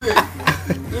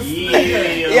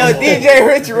Yo, DJ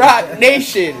Rich Rock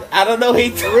Nation. I don't know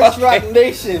he Rich Rock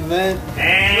Nation, man.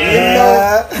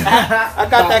 I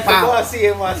got that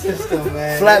Kabasi in my system,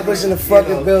 man. Flatbush in the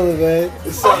fucking building, man.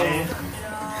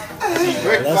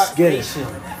 Let's get it.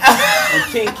 And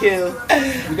King Kill.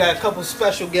 We got a couple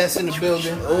special guests in the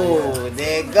building. Oh,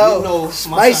 there it go. You know,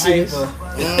 spicy.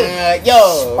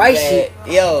 Yo, spicy. Man,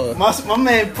 yo, my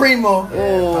man Premo.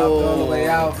 Oh, on the way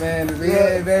out, man.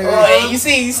 Yeah, baby. Oh, and you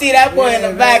see that boy in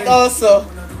the back also.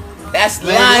 That's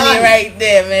Lonnie right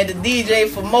there, man. The DJ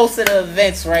for most of the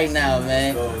events right now,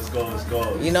 man. Let's go.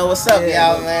 You know what's up,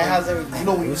 y'all, man? How's everything? You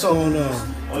know what's going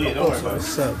on? Oh yeah, don't worry about it.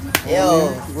 What's up? Yo,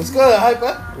 what's good,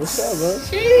 Hypa? What's up, man?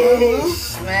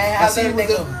 Sheesh, man. How's everything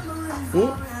going?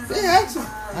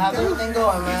 How's everything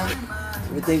going, man?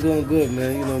 Everything going good,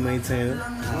 man. You know, maintaining.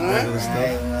 Regular stuff.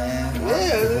 Man.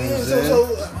 Yeah. So,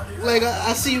 like,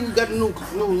 I see you got a new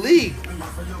league.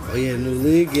 Oh yeah, new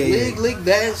league. Yeah, League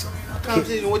dance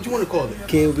competition. What you want to call it?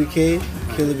 KOBK,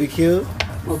 Killer Be Killed.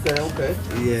 Okay.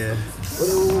 Yeah.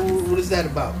 What is that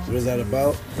about? What is that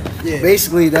about? Yeah.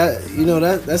 Basically,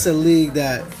 that's a league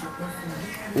that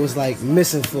was like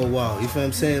missing for a while. You feel what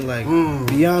I'm saying? Like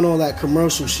beyond all that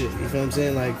commercial shit. You feel what I'm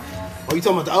saying? Like, oh, you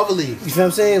talking about the other league? you feel what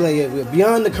I'm saying? Like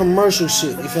beyond the commercial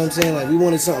shit. You feel what I'm saying? Like we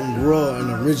wanted something raw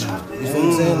and original. You feel what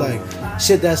I'm saying? Like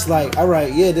shit that's like, all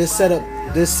right, yeah, there's set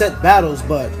battles,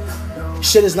 but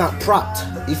shit is not propped.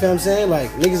 You feel what I'm saying?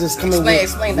 Like niggas is coming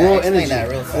with raw energy. That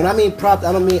real fast. When I mean propped,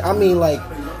 I mean like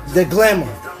the glamour.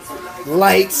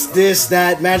 Lights, this,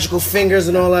 that, magical fingers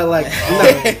and all that, like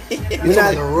we're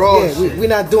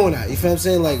not doing that. You feel what I'm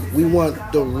saying? Like we want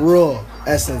the raw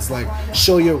essence, like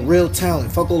show your real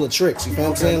talent. Fuck all the tricks. You feel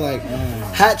what I'm saying? Like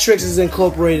hat tricks is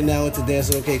incorporated now into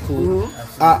dancing. Okay, cool.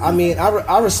 I mean,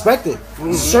 I respect it.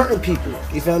 Certain people,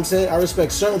 you feel what I'm saying? I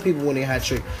respect certain people when they hat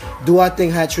trick. Do I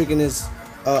think hat tricking is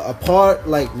a part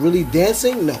like really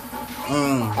dancing? No.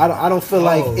 I don't feel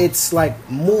like it's like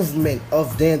movement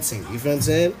of dancing. You feel what I'm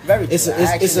saying? Very true.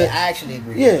 I actually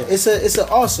agree. Yeah, it's an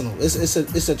arsenal.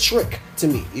 It's a trick to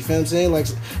me. You feel what I'm saying? Like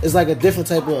it's like a different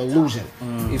type of illusion.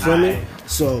 You feel me?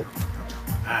 So.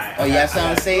 Oh, you have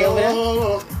something to say over there?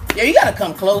 Yo, you gotta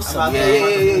come closer. Yeah. Yo.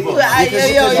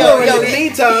 In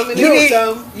the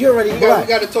meantime, you already we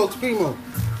gotta talk to Premo.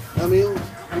 I mean, you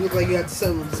look like you have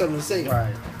something to say.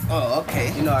 Right. Oh,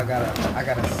 okay. You know, I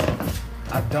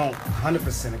don't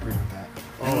 100% agree with that.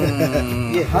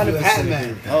 Yeah, 100%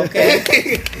 man. Okay.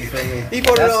 He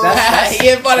put it on. He put it on the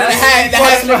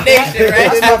hat prediction, right?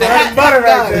 Bread and butter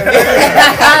right there.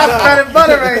 Bread and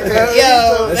butter right there.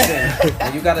 Yo. Listen,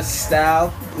 when you got a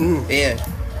style, yeah.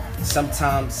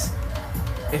 Sometimes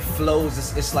it flows.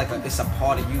 It's like it's a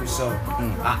part of you. So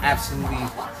I absolutely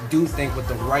do think with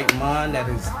the right mind that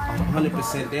is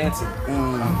 100% dancing,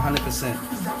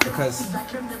 100%, because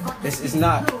it's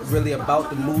not really about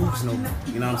the moves no more.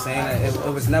 You know what I'm saying?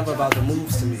 It was never about the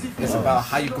moves to me. It's about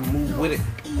how you can move with it.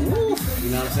 You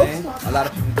know what I'm saying? A lot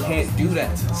of people can't do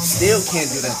that. Still can't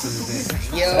do that to this day.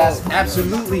 Yo. So that's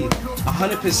absolutely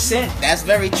 100%. That's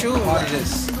very true. Part of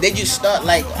this. Did you start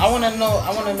like? I wanna know.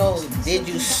 Did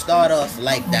you start off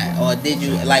like that, or did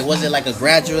you like? Was it like a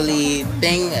gradually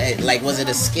thing? Like, was it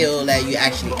a skill that you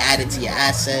actually added to your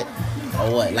asset,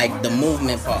 or what? Like the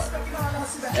movement part.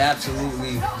 It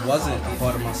absolutely wasn't a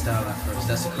part of my style at first.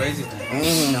 That's the crazy thing.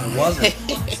 It wasn't.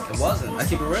 It wasn't. I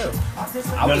keep it real.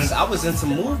 I was into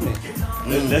movement.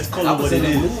 Let's call it what it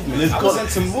is. Let's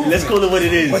call it what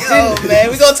it is. Yo,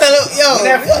 man, we gonna tell it. Yo, we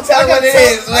gonna tell it what it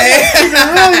is, man. You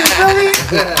feel me?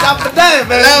 Not for that,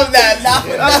 man. Love that. Not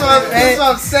for that. That's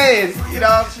what I'm saying. You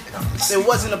know, it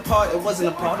wasn't a part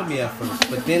of me at first.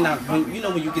 But then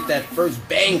when you get that first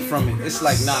bang from it, it's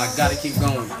like, nah, I gotta keep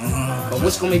going. But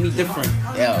what's gonna make me different?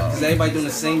 Yeah. Because everybody doing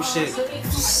the same shit.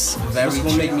 What's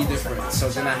gonna make me different? So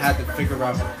then I had to figure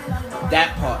out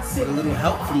that part with a little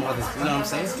help from others. You know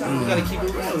what I'm saying? You gotta keep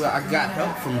it real. I got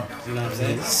help from them. You know what I'm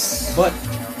saying? But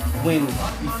when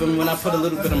I put a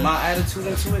little bit of my attitude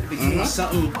into it, it became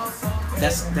something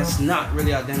that's not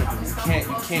really identical. You can't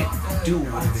do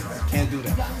what it is. You can't do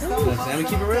that. You know what I'm saying? I mean,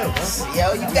 keep it real, bro.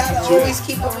 Yo, you gotta always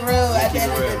keep it real at the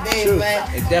end of the day, man.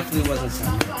 It definitely wasn't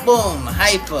something. Boom,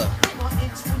 Hypa.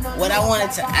 What I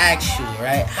wanted to ask you,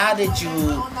 right? How did you,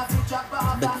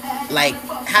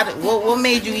 what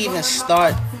made you even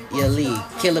start your league,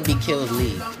 Killer Be Killed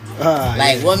League?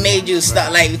 What made you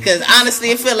start? Like, because honestly,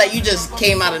 it feel like you just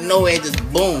came out of nowhere, just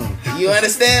boom. You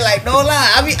understand? Like, no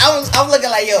lie. I mean, I'm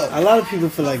looking like, yo. A lot of people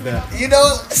feel like that. You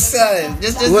know, son.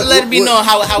 Just let me know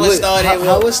how it started.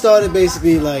 How it started,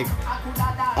 basically, like,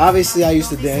 obviously, I used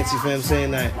to dance. You feel what I'm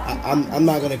saying? Like, I'm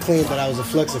not gonna claim that I was a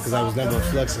flexer because I was never a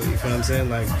flexer. You feel what I'm saying?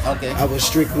 Like, okay. I was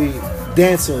strictly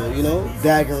dancer. You know,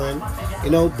 daggering. you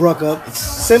know, bruck up.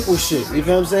 Simple shit. You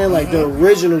feel what I'm saying? Like the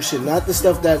original shit, not the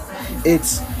stuff that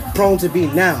it's prone to be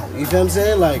now. You feel what I'm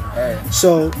saying? Like,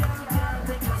 so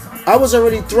I was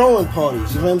already throwing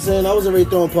parties. You know what I'm saying? I was already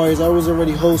throwing parties. I was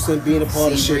already hosting, being a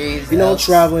part of shit. You know,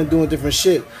 traveling, doing different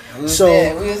shit. We was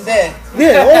there.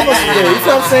 Yeah, all of us were there. You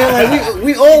feel what I'm saying? Like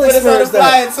we all experienced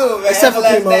that. Too, man. Except for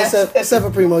Premo. Except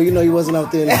for Premo. You know, he wasn't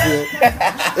out there in the field.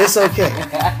 It's okay.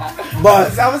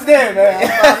 But I was there,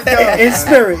 man. In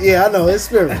spirit, yeah, I know, in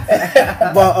spirit.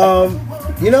 But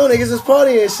you know, niggas was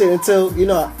partying and shit until, you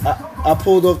know, I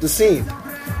pulled off the scene.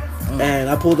 And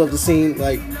I pulled off the scene,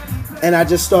 like, and I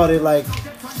just started, like,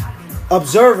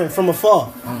 observing from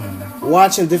afar.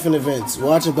 Watching different events,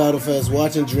 watching Battle Fest,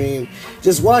 watching Dream,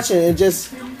 just watching and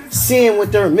just seeing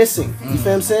what they're missing. You feel what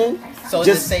I'm saying? So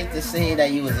it's safe to say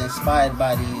that you was inspired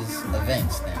by these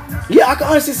events then? Yeah, I can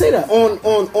honestly say that.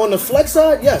 On the flex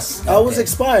side, yes. I was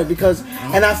inspired because,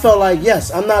 and I felt like,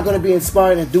 yes, I'm not going to be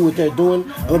inspired and do what they're doing.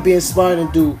 I'm going to be inspired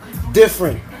and do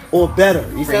different or better.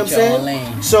 You feel what I'm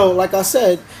saying? So, like I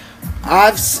said,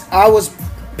 I was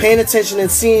paying attention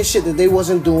and seeing shit that they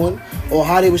wasn't doing or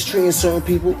how they was treating certain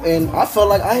people, and I felt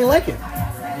like I didn't like it.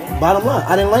 Bottom line,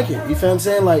 I didn't like it. You feel what I'm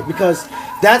saying? Like, because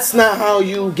that's not how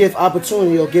you give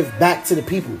opportunity or give back to the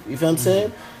people. You feel what I'm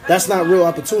saying? That's not real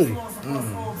opportunity.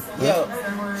 Yo,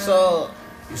 so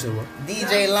you said what?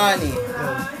 DJ Lonnie.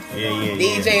 Yeah.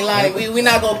 DJ Lonnie, we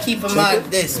not gonna keep him out of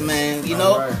this, man. You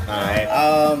know. Alright.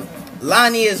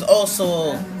 Lonnie is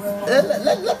also.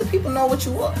 Let the people know what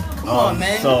you are. Come on,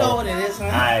 man. So, you know what it is,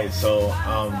 man. Alright, so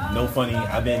no funny.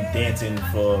 I've been dancing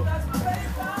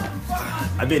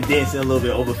a little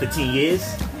bit over 15 years.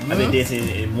 I've been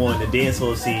dancing more in the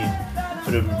dancehall scene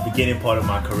for the beginning part of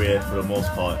my career, for the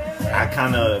most part. I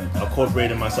kind of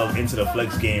incorporated myself into the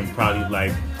flex game probably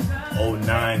like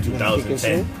 09,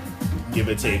 2010, give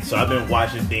or take. So I've been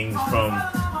watching things from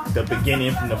the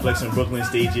beginning, from the Flex in Brooklyn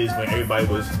stages when everybody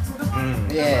was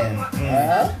and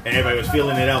everybody was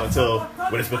feeling it out until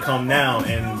what it's become now,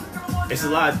 and it's a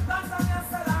lot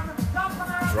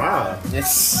dry.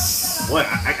 What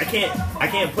I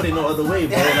can't put it no other way,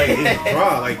 bro. Like, it's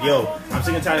dry. Like, yo, I'm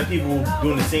sick and tired of people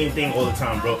doing the same thing all the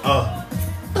time, bro.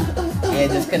 Yeah,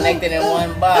 just connected in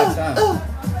one box, huh?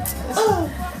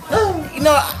 You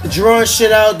know, drawing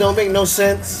shit out don't make no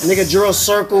sense. Nigga draw a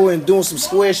circle and doing some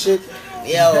square shit.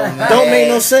 Yo, man. Don't make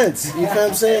no sense. You feel what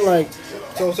I'm saying? Like,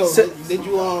 so did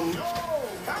you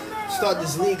start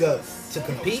this league up to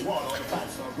compete?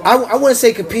 I wouldn't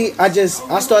say compete. I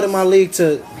started my league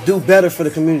to do better for the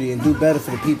community and do better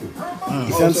for the people. You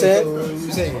feel what I'm saying? So what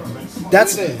you saying?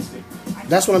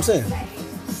 That's what I'm saying.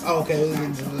 Oh, okay.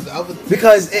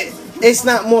 Because it's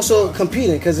not more so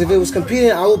competing. Because if it was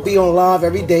competing, I would be on live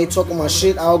every day talking my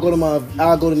shit. I'll go to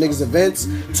niggas' events,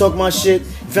 talk my shit. You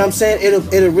feel what I'm saying?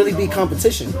 It'll really be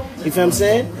competition. You feel what I'm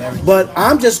saying? But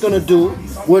I'm just gonna do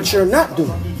what you're not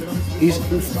doing.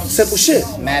 Simple shit.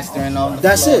 Mastering all the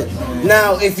That's flow. it.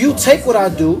 Now, if you take what I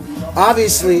do,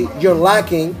 obviously you're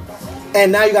lacking,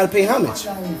 and now you gotta pay homage.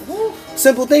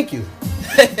 Simple thank you.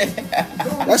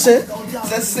 That's it.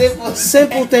 It's a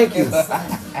simple thank you.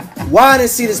 Why I didn't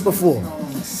see this before?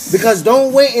 Because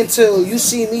don't wait until you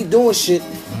see me doing shit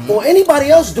or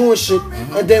anybody else doing shit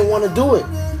and then want to do it.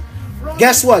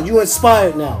 Guess what? You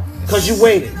inspired now because you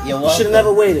waited. You should have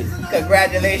never waited.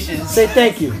 Congratulations. Say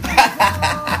thank you.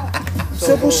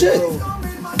 Simple shit.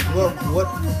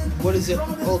 What is the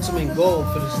ultimate goal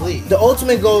for this league? The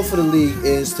ultimate goal for the league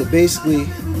is to basically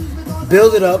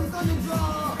build it up,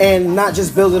 and not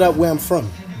just build it up where I'm from.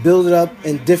 Build it up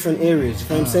in different areas. You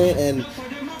know what I'm saying?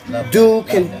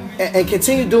 And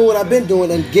continue doing what I've been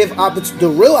doing and give the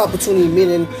real opportunity,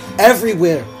 meaning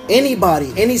everywhere,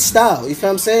 anybody, any style. You feel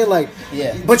what I'm saying? Like,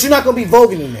 yeah. But you're not gonna be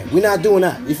voguing in there. We're not doing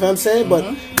that. You feel what I'm saying? But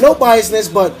no biasness.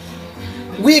 But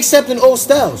we accepting old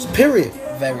styles. Period.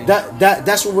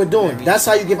 That's what we're doing. That's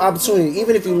how you give opportunity.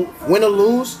 Even if you win or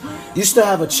lose, you still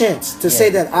have a chance to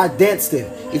say that I danced it.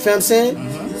 You feel what I'm saying?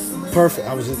 Perfect.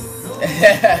 I was in.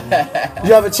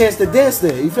 You have a chance to dance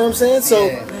there. You feel what I'm saying? So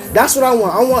that's what I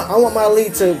want. I want my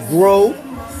league to grow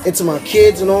into my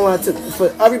kids and all that,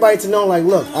 for everybody to know, like,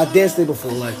 look, I danced there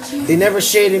before. Like, they never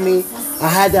shaded me. I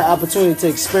had that opportunity to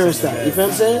experience that. You feel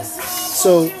what I'm saying?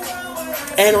 So,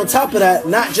 and on top of that,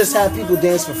 not just have people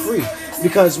dance for free,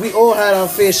 because we all had our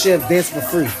fair share of dance for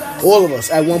free. All of us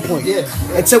at one point. Yeah.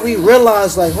 Until we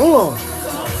realized, like, hold on,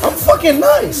 I'm fucking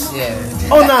nice. Yeah.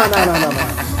 Oh, no.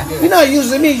 You're not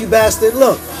using me, you bastard.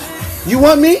 Look, you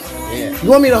want me? Yeah. You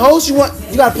want me to host? You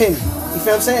gotta pay me. You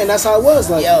feel what I'm saying? And that's how it was.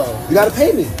 Like, yo, you gotta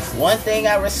pay me. One thing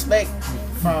I respect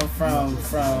from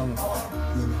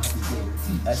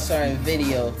a certain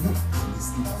video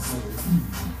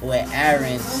where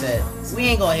Aaron said, we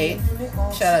ain't gonna hate.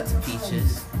 Shout out to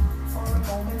Peaches.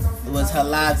 It was her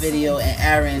live video,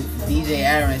 and DJ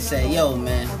Aaron said, yo,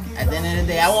 man, at the end of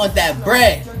the day, I want that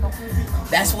bread.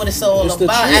 That's what it's all It's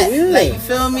about. the truth, yeah. Like, you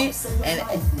feel me? And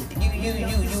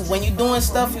you when you doing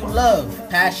stuff you love,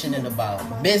 passionate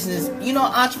about, business, you know,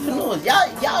 entrepreneurs. Y'all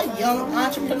young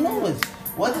entrepreneurs.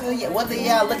 Whether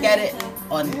y'all look at it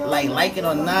or like it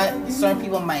or not, certain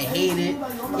people might hate it.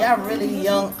 Y'all really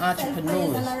young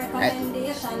entrepreneurs.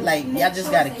 Like y'all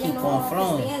just gotta keep on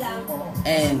flowing.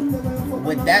 And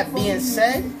with that being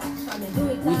said,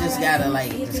 we just gotta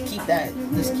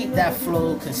just keep that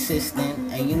flow consistent,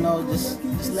 and you know, just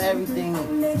let everything.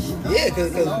 Yeah,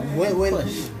 because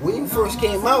when you first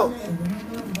came out,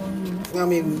 I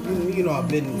mean, you know, I've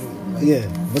been. Yeah.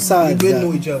 Besides, we've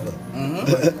been to each other.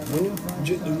 But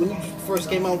when you first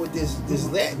came out with this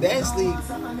dance league,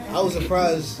 I was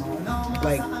surprised,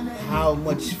 like how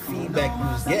much feedback you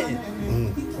was getting.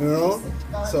 You know,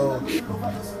 so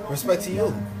respect to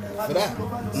you for that.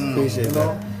 appreciate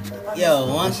that.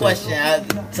 Yo, one question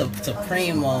to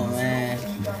Premo, man,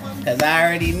 because I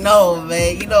already know,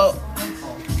 man. You know,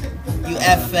 you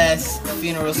FS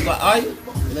Funeral Squad. Are you?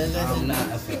 I'm not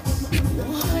FS.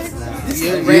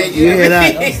 You hear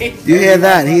that? You hear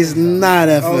that? He's not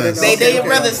FS. They're your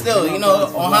brothers still, you know,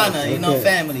 Ohana, you know,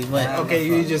 family, but Okay,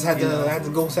 you just had to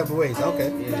go separate ways.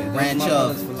 Okay. Yeah, Branch my off.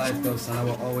 brothers for life though, son. I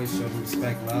will always show them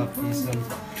respect, love, peace, them.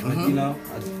 But you know,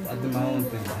 I did my own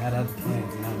thing. I had other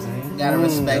plans, you know what I'm saying? gotta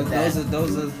respect that.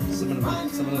 Those are some of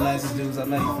the nicest dudes I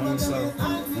met, you feel me? So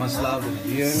much love to them,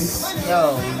 you hear me?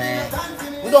 Yo, man,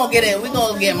 we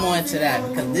gonna get more into that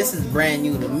because this is brand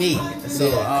new to me. So,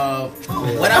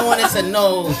 what I wanted to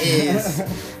know is,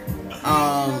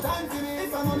 I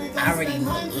already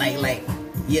like.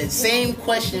 Yeah, same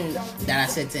question that I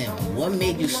said to him. What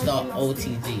made you start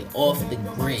OTG off the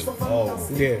grid? Oh,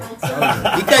 yeah.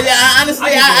 Because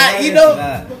honestly, you know,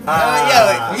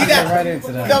 yo, you got right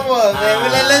into that. Come on,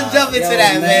 man. Let's jump into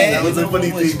that, man. That was a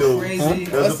funny thing, though. Crazy.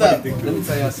 That was What's a funny up? thing, Let though. me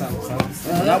tell y'all something,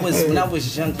 son. When I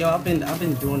was young, yo, I've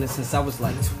been doing this since I was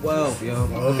like 12, yo.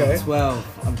 Okay.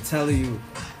 12. I'm telling you.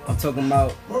 I'm talking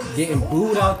about getting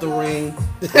booed out the ring.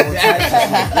 All types of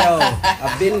shit. Yo,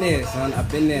 I've been there, son.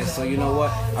 I've been there. So you know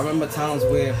what? I remember times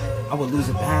where I would lose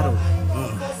a battle.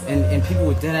 And people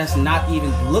would deadass not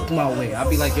even look my way. I'd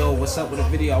be like, yo, what's up with the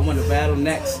video? I want to battle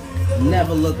next.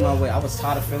 Never look my way. I was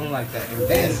tired of feeling like that. And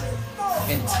then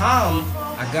in time,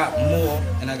 I got more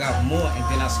and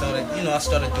then I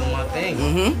started doing my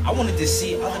thing. I wanted to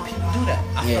see other people do that.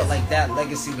 I felt like that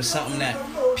legacy was something that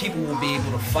people would be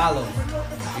able to follow.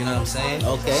 You know what I'm saying?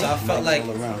 Okay. So I felt like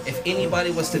if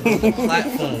anybody was to do the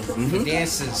platform for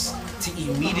dancers to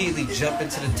immediately jump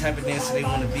into the type of dancer they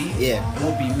want to be, it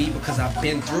would be me because I've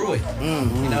been through it.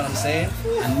 You know what I'm saying?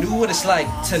 I knew what it's like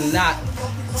to not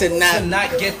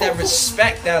get that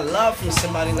respect, that love from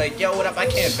somebody like, yo, what up, I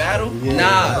can't battle?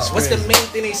 What's the main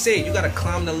thing they say? You gotta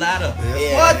climb the ladder.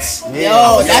 What?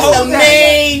 Yo, that's the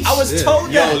main. I was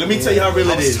told that. Yo, let me tell you how real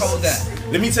it is. I was told that.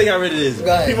 Let me tell you how real it is. Go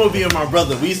ahead. People being my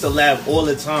brother, we used to laugh all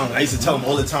the time. I used to tell him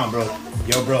all the time, bro,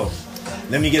 yo, bro,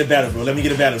 let me get a battle, bro. Let me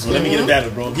get a battle, bro. Let me get a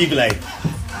battle, bro. He'd be like,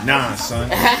 nah, son.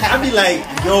 I'd be like,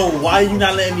 yo, why are you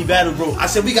not letting me battle, bro? I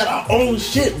said, we got our own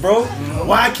shit, bro.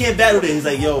 Why I can't battle this? He's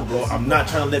like, yo, bro, I'm not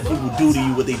trying to let people do to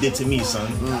you what they did to me, son.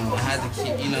 I had to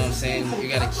keep, you know what I'm saying? You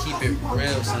gotta keep it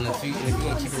real, son. If you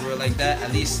gonna keep it real like that,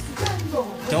 at least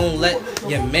don't let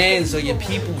your mans or your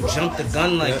people jump the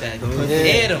gun like that.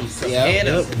 Prepare them. Prepare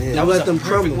them. That was a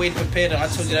perfect way to prepare them. I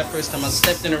told you that first time I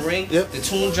stepped in the ring, the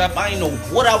tune drop, I didn't know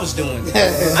what I was doing.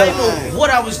 I didn't know what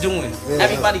I was doing.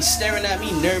 Everybody staring at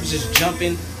me, nerves just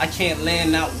jumping. I can't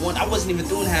land not one. I wasn't even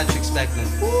doing hat tricks back then.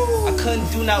 I couldn't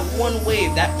do not one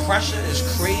wave. That pressure is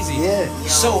crazy.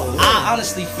 So I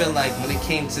honestly feel like when it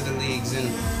came to the leagues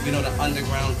and, you know, the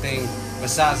underground thing,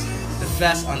 besides the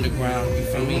fast underground, you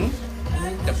feel me?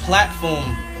 The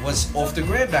platform was off the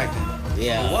grid back then.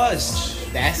 Yeah. It was.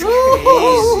 That's crazy.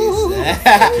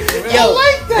 Yo,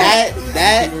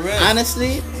 that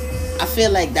honestly, I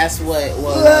feel like that's what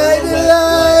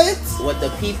the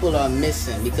people are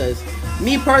missing, because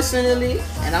me personally,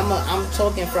 and I'm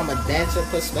talking from a dancer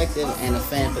perspective and a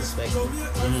fan perspective,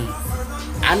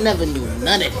 I never knew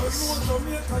none of this,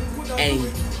 and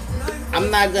I'm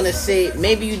not gonna say,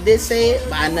 maybe you did say it,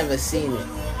 but I never seen it.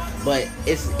 But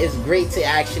it's great to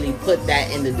actually put that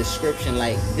in the description.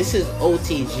 Like, this is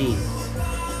OTG.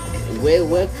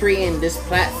 We're creating this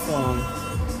platform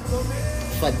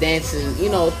for dancers. You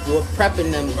know, we're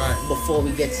prepping them before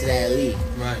we get to that league.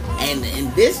 Right. And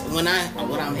this, what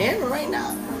I'm hearing right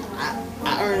now,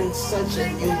 I earned such a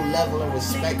new level of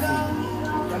respect from you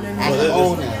as an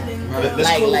owner. Let's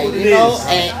Like, call it like what it you know, is.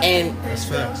 and That's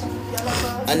facts.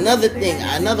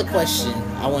 another question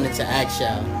I wanted to ask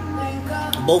y'all,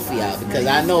 both of y'all, because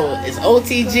I know it's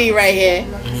OTG right here,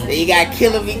 then you got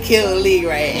Killer Be Killed League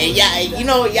right here, and y'all, you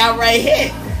know, y'all right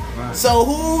here. So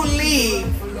who league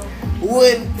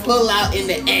would pull out in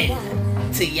the end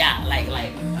to y'all? Like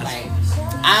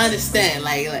I understand.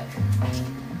 Like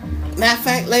matter of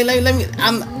fact, let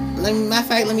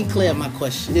me clear up my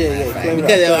question. Yeah, clear it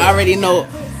Because up. I already know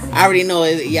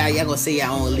y'all gonna say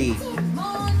y'all own league.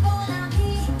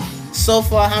 So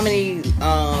far, how many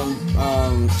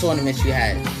tournaments you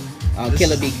had?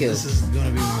 Killer Be Killed. This is gonna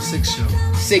be my 6th show.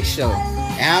 6 show.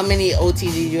 And how many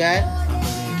OTGs you had? I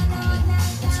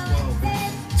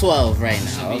believe 12 right I now.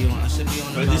 should be on. I should be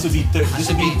on. But this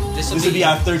would be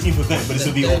our 13th event, but this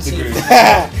would be off the grid.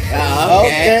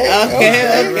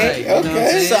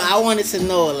 Okay. So I wanted to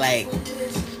know, like,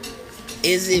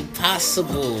 is it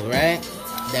possible, right,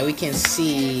 that we can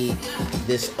see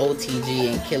this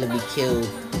OTG and Killer Be Killed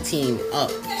team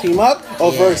up? Team up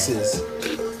or Yeah. versus?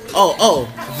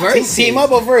 Versus. Team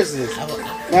up or versus?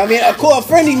 I mean, of course, a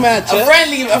friendly match. A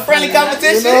friendly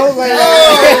competition. You know, like, I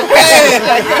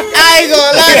ain't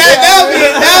gonna lie, that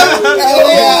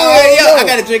I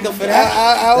gotta drink up for that.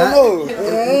 I don't know.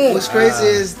 What's crazy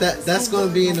is that's going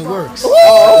to be in the works.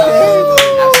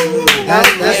 Absolutely.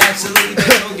 That's- Absolutely been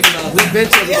talking about We've been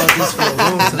talking about this for a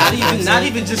long time. not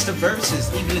even just the verses,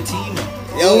 even the team.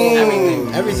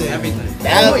 Everything.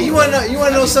 Everything. You want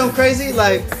to know something crazy?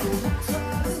 Like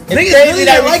niggas crazy really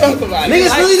that didn't we like talk about it.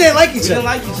 niggas really didn't like We each didn't other.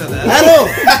 like each other. I know.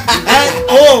 At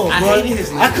all, I bro. hated his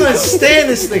nigga. I couldn't stand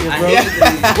this nigga, I bro. hated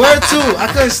it. Word two, I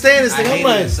couldn't stand this I nigga. I'm hated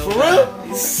like, it so for bad. real?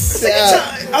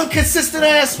 Inconsistent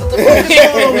ass. What the fuck is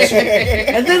wrong with you?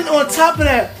 And then on top of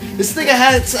that, this nigga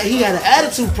had an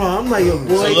attitude problem. I'm like, yo,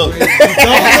 boy, So look, you don't know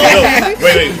me.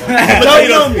 wait.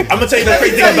 I'm gonna tell you the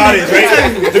crazy thing about it,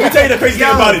 right? Let me tell you the crazy thing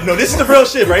about it. No, this is the real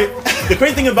shit, right? The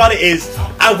crazy thing about it is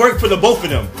I work for the both of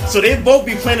them, so they both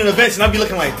be planning events, and I be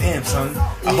looking like, damn, son,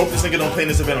 I hope this nigga don't plan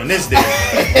this event on this day,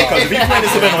 because if he plan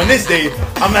this event on this day,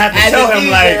 I'm gonna have to tell him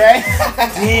like,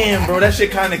 damn, bro, that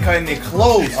shit kind of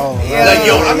close. Like,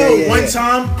 yo, I remember one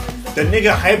time the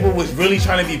nigga Hypa was really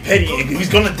trying to be petty, and he was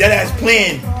gonna dead ass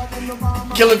plan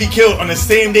Killer Be Killed on the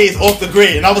same day as Off the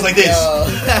Grid, and I was like this. Yo,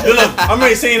 look, I'm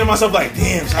already saying to myself like,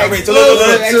 damn, son, I already told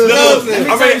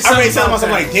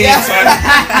myself like, damn, son,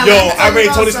 yo, I already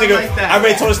told this nigga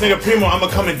Premo I'm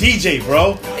gonna come and DJ,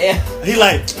 bro. Yeah. He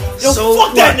like, yo, So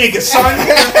fuck that nigga, son.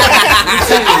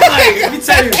 Let me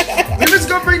tell you, we was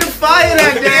gonna bring the fire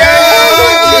that day.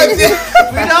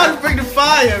 We know to bring the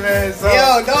fire, man. So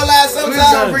Yo, don't lie we was gonna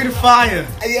sometimes. bring the fire.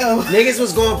 Yo. Niggas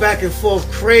was going back and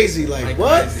forth crazy. Like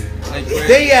what? Crazy. Like crazy.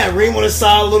 They had Reem on the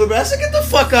side a little bit. I said, get the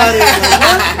fuck out of here. Like,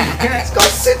 what? Let's go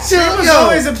sit chill. He was Yo.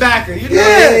 always a backer. You know?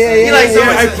 Yeah. He like, He was I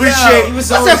always- appreciate. he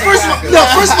was I always said, a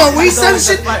first of all, when he said always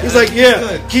shit, a fighter. he's like, yeah,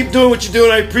 Good. keep doing what you're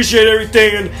doing. I appreciate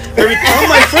everything and everything. I'm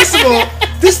like, first of all,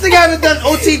 this nigga haven't done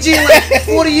OTG in like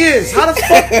 40 years. How the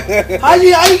fuck? How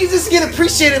you just get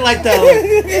appreciated like that? Like,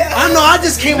 I know. I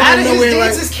just came out Mad of at his nowhere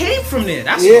like. dances came from there.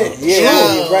 That's Yeah, all.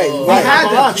 you're right. I had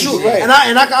Right. that, true. Right. And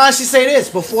I can honestly say this: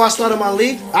 before I started my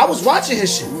league, I was watching his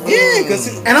shit. Yeah, because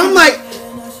And I'm like,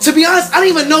 to be honest, I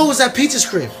didn't even know it was at Peach's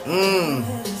crib.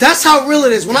 That's how real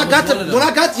it is. When I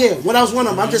was one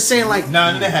of them, I'm just saying like,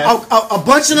 9.5. a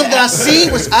bunch of them that I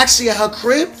seen was actually at her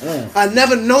crib. I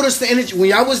never noticed the energy when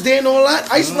y'all was there and all that.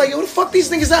 I used to be like, yo, where the fuck these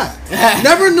niggas at?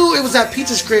 Never knew it was at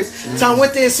Peach's crib. Till I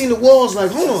went there and seen the walls.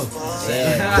 Like, hold on,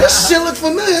 this shit look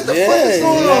familiar. What the fuck is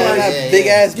going on? Like, big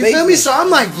ass you feel me? So I'm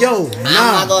like, yo, I'm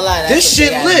not gonna lie, that's this a shit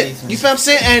big ass lit. basement. You feel what I'm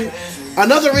saying? And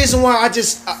another reason why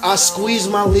I squeezed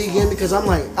my league in because I'm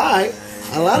like, alright,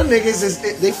 a lot of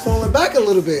niggas they falling back a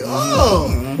little bit. Oh,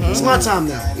 it's my time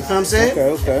now. You feel what I'm saying?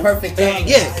 Okay. Perfect timing.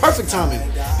 Yeah, perfect timing.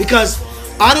 Because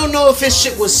I don't know if his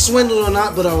shit was swindled or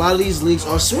not, but a lot of these leagues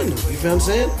are swindled. You feel what I'm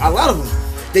saying? A lot of them.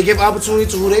 They give opportunity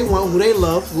to who they want, who they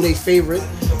love, who they favorite,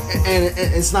 and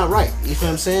it's not right. You feel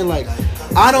what I'm saying? Like,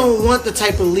 I don't want the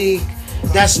type of league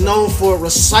that's known for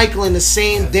recycling the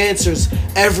same dancers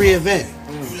every event.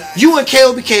 You and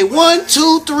KOBK 1,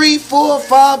 2, 3, 4,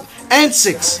 5, and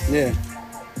 6. Yeah.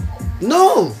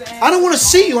 No, I don't want to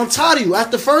see you. I'm tired of you.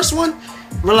 After the first one,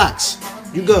 relax.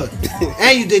 You good.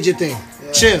 And you did your thing.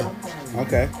 Chill.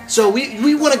 Okay. So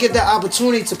we want to give that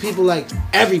opportunity to people like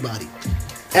everybody.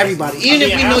 Everybody. Even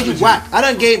if we know you whack. I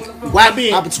done gave whack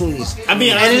opportunities. And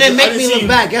it didn't make me look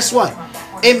bad. Guess what?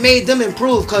 It made them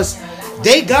improve because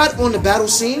they got on the battle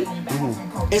scene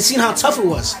and seen how tough it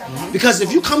was. Because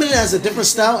if you come in as a different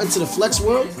style into the flex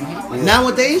world,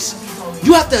 nowadays,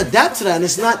 You have to adapt to that, and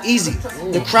it's not easy.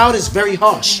 The crowd is very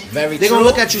harsh. Very They're true. gonna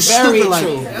look at you Very stupid like,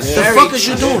 true. the Very fuck is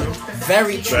you true. doing?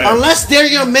 Very true. Unless they're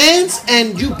your mans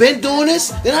and you've been doing this,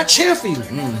 they're not cheering for you.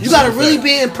 You gotta really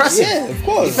be impressive. Yeah, of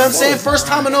course. You feel what I'm saying? First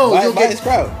time in all, you'll By get his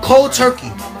crowd. cold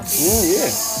turkey, Yeah.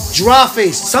 dry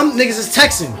face. Some niggas is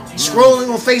texting,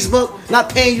 scrolling on Facebook, not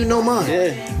paying you no mind.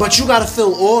 Yeah. But you gotta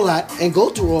feel all that and go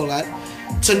through all that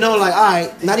to know, like, all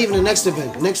right, not even the next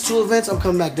event. Next 2 events, I'm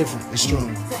coming back different and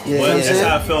strong. Yeah. Well, You know what I'm that's saying?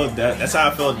 how I felt. That's how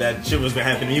I felt that shit was gonna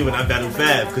happen to you when I battled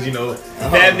Fab, because you know,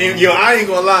 Fab name. Yo, I ain't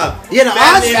gonna lie. Yeah, the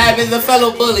Fab odds- name- Fab is a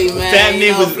fellow bully, man. Fab You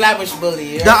name know, was- Flatbush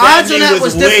bully. You The know? odds on name that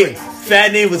was way, different.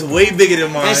 Fat name was way bigger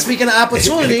than mine. And speaking of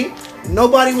opportunity,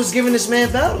 nobody was giving this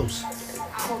man battles.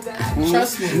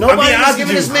 Trust me. Nobody was honest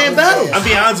giving with this you. man battles. I'm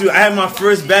being honest with you. I had my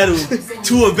first battle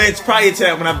 2 events prior to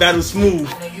that when I battled Smooth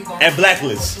at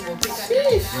Blacklist.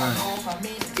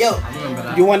 Yo.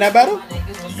 You won that battle?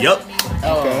 Yup.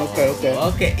 Okay.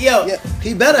 Okay. Yo. Yeah.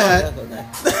 He better have.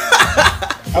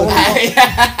 I want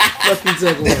Fuck you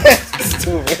talking about.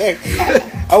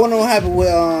 I want to know what happened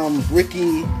with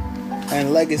Ricky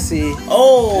and Legacy.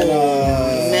 Oh, And,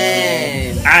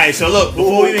 man. Alright, so look,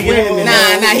 before we even get into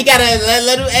Nah, he gotta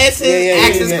let him answer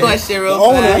ask his question The real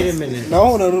owner, fast. Wait a minute. the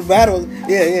owner of the battle.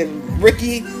 Yeah.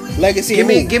 Ricky, Legacy. Give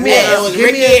me Yeah, it a, was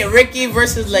give me a Ricky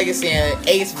versus Legacy and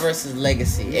Ace versus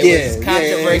Legacy. It was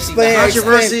controversy. Explain, behind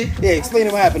Controversy.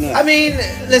 Explain what happened. I mean,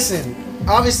 listen.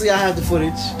 Obviously, I have the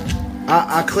footage.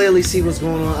 I clearly see what's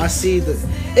going on. I see the.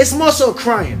 It's more so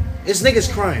crying. It's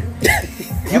niggas crying.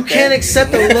 You can't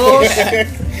accept the loss,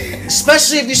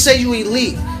 especially if you say you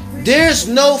elite. There's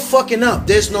no fucking up.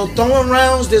 There's no throwing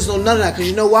rounds. There's no none of that. Cause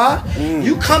you know why?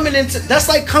 You coming into that's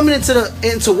like coming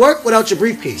into work without your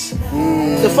briefcase.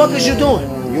 The fuck is you doing?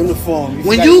 Uniform.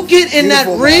 When got you get in that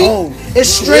uniform ring, on. it's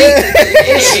straight.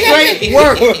 It's straight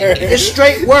work. It's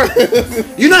straight work.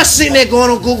 You're not sitting there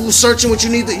going on Google searching what you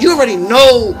need to. You already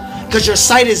know because your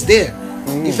site is there.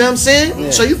 You feel what I'm saying? Yeah.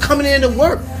 So you coming in to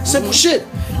work. Simple shit.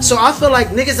 So I feel like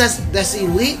niggas that's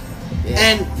elite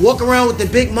and walk around with the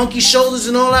big monkey shoulders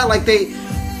and all that, like they,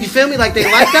 you feel me? Like they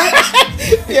like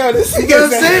that. Yo, this You know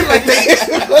what I'm saying?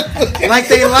 Like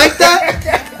they like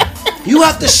that. You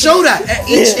have to show that at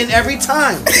each and every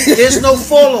time. There's no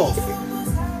fall off.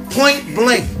 Point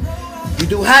blank. You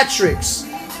do hat tricks.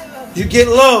 You get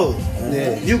low.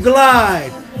 Yeah. You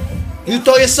glide. You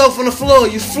throw yourself on the floor.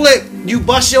 You flip. You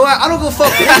bust your ass. I don't give a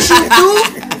fuck what you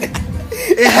do.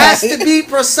 It has to be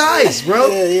precise, bro.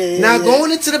 Now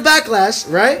going into the backlash,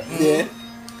 right? Yeah.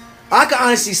 I can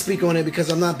honestly speak on it because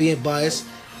I'm not being biased.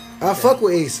 I fuck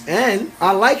with Ace and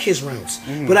I like his rounds.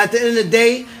 But at the end of the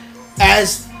day,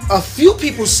 as a few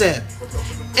people said,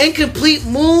 incomplete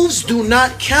moves do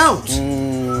not count.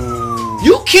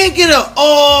 You can't get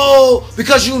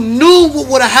because you knew what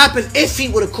would have happened if he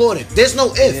would have caught it. There's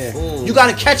no if. Yeah. You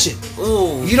gotta catch it.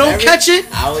 Ooh, You don't catch it,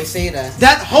 I always say that.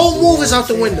 that whole move is out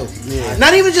the window.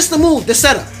 Not even just the move, the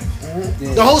setup.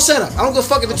 The whole setup. I don't give a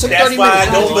fuck if it took That's 30 why I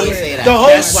minutes. don't always believe say that. The whole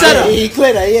That's why- setup. He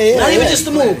cleared that. Yeah. Not even just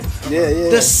the move. Yeah.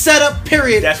 The setup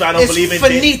period. That's why I don't is believe in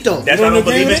finito. That's why I You don't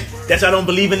agree believe in. with That's why I don't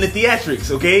believe in the theatrics.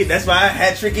 Okay, that's why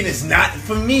hat tricking is not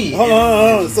for me. Hold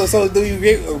on. So do you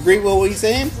agree with what he's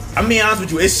saying? I'm being honest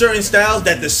with you. It's certain styles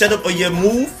that the setup of your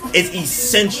move is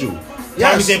essential. Prime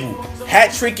Yes. example: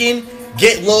 hat tricking,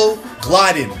 get low,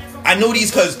 gliding. I know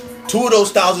these because 2 of those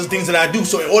styles is things that I do.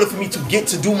 So in order for me to get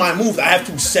to do my moves, I have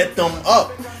to set them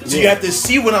up. So you have to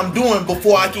see what I'm doing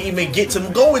before I can even get to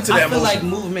go into I that feel motion. like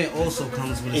movement also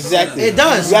comes with Exactly. It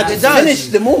does. You have to It does. finish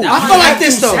the move. I feel like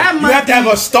this though. You have to have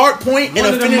a start point and one a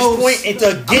of the finish most- point and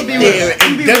to get be there real. I'ma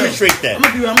and be real. demonstrate that.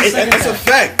 I'ma be real. I'ma It's- second That's a that.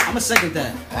 fact. I'm gonna second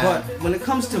that. But when it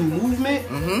comes to movement,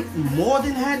 more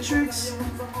than hat tricks,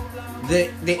 the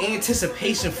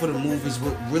anticipation for the move is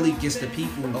what really gets the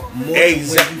people more than when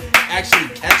Exactly. you actually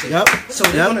catch it. Yep. So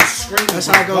they're Yep. gonna scream That's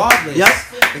how it goes. regardless. Yep.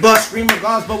 They're But- gonna scream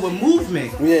regardless. But with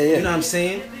movement, Yeah. you know what I'm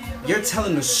saying? You're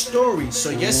telling a story, so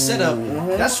your setup.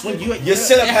 That's when Your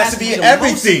setup it has to be the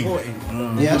everything. most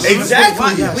important. Yes.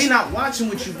 Exactly. Yes. We not watching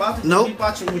what you about to do. Nope. We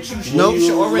watching what you should. Nope. You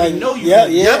should already know you. Yeah.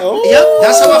 do. Yeah. Yep, Oh. yep.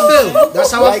 That's how I feel.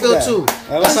 That's how I Like feel that. too.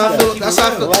 I like That's how I that. feel. That's how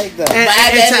I feel. I like that. And, But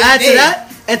at and the to end of add the to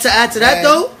day- that,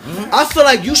 though, I feel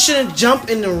like you shouldn't jump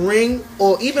in the ring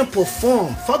or even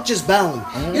perform. Fuck just battling.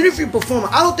 Even if you perform,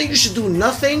 I don't think you should do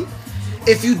nothing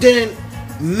if you didn't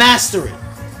master it.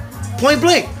 Point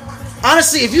blank.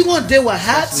 honestly, if you gonna deal with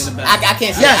hats, I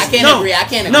can't say. yes, I can't agree. I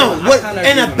can't agree. No, with what, kinda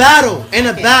in a agree with battle, in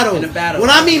a battle. In a battle, When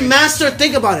I I mean agree. master,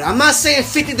 think about it. I'm not saying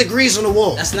 50 degrees on the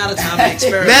wall. That's not a time to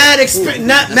experiment. Mad That's not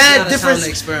not mad a difference. time to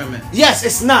experiment. Yes,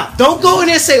 it's not. Don't go in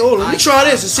there and say, "Oh, let me try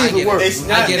this and see if I it get works." It's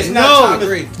not. I get It's it. not No, time to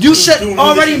agree. you should do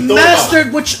already what you thought about. mastered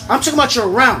I'm talking about your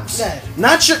rounds,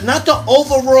 not the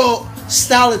overall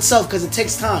style itself, because it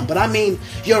takes time. But I mean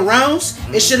your rounds,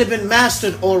 it should have been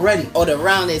mastered already. Oh, the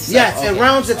round itself. Yes, okay. and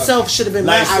rounds itself should have been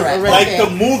Like, mastered alright, already. like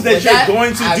the move that With you're that,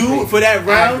 going to I do agree. for that I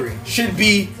round agree. should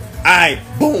be, alright,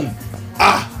 boom,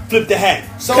 flip the hat,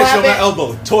 So catch what it on my happened-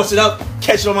 elbow, toss it up,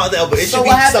 catch it on my other elbow. It So should be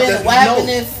what happened? something.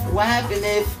 What happened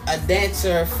if a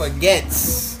dancer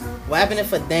forgets? What happened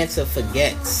if a dancer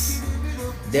forgets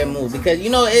their move? Because at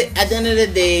the end of the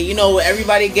day,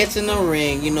 everybody gets in the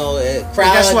ring.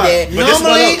 Crowd Guess what? there. But this one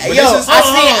Normally, up, but yo, this is- I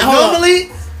see. Hold on.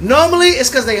 normally it's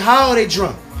because they high or they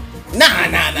drunk. Nah.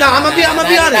 I'm gonna be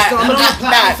honest. though. I'm gonna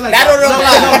be- That don't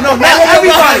apply. No, not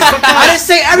everybody. I didn't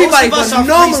say everybody, Most of us but are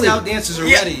normally. freestyle dancers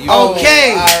already. You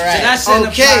Okay. All right. So that shouldn't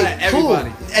apply Okay, to cool.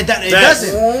 everybody. It Facts.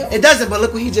 doesn't. It doesn't. But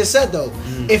look what he just said though.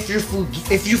 If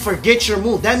you forget your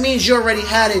move, that means you already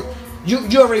had it. You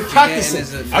already practiced it. and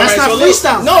it's a- That's Alright, not so look-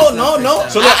 freestyle. No.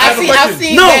 So look, I have a question. I've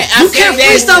seen No, that. you I've can't seen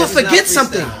freestyle and dances. forget freestyle.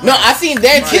 something. No, I've seen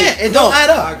dances. You can't. It don't add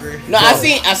I up. agree. No,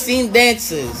 I've seen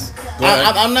dancers.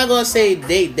 I'm not gonna say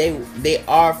they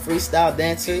are freestyle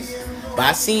dancers, but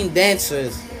I've seen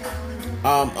dancers.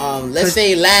 Let's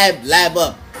say lab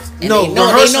up. And No, they know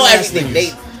rehearsal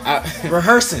everything. aspects.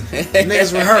 Rehearsing.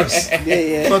 Niggas rehearse.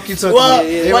 Yeah. Fuck you talking Well,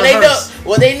 about. they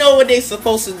know. They know what they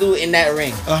supposed to do in that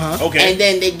ring. Okay. And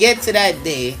then they get to that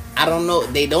day. I don't know.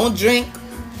 They don't drink.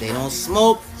 They don't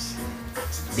smoke.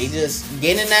 They just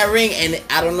get in that ring, and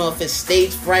I don't know if it's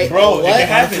stage fright Bro, or it what. can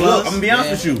happen. Look, I'm gonna be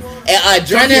honest with you.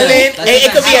 Adrenaline. That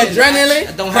It could be doesn't happen. adrenaline,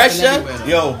 That don't happen pressure. everywhere, though.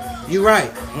 Yo, You're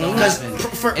right. Don't Because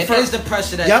happen. It is the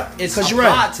pressure that Yep, it's 'cause applied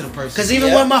you're right. to the person. Because even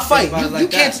Yeah. with my fight, Think about it you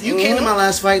like can't. that. You came to my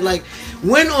last fight like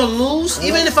win or lose.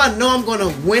 Even if I know I'm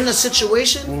gonna win a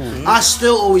situation, I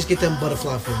still always get them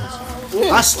butterfly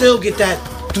feelings. I still get that.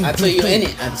 Until you in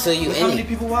it. Until you How in many it.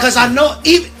 people watch? Because I know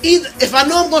either if I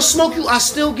know I'm gonna smoke you, I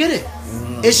still get it.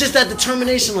 It's just that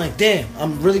determination. Like, damn,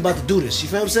 I'm really about to do this. You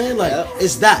feel what I'm saying? Like, Yep.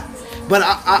 it's that. But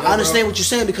I understand what you're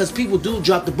saying because people do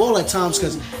drop the ball at times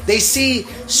because they see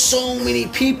so many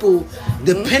people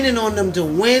depending on them to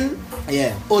win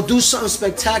Yeah. or do something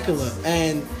spectacular,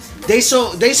 and they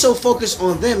so focused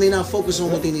on them, they not focused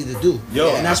on what they need to do.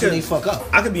 Yo, and that's I when could- they fuck up.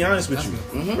 I could be honest with you,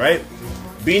 right?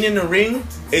 Being in the ring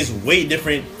is way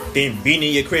different than being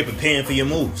in your crib preparing for your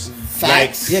moves.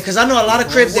 Facts. Yeah, because I know a lot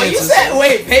of crib What you dancers. said?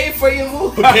 Wait, pay for your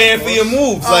move. Like, preparing for your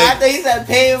moves, Oh, I like, thought you said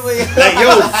pay for your. like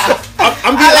yo,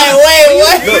 I'm being I like, wait,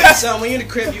 what? Look, So when you're in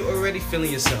the crib, you already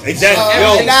feeling yourself. exactly,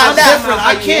 Oh, yo. nah, I'm nah. different. I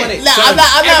How you can't. want it. Nah, I'm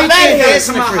not Everything mad at dance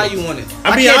you. in the Come out how crib. you want it.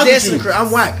 I'm I being can't honest dance in with the you. crib.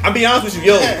 I'm whack. I'm being honest with you,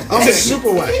 yo. I'm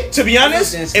super whack. To be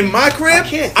honest, in my crib, I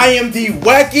can't. I am the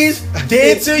wackest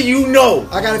dancer you know.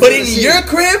 I gotta But be in able to see your it.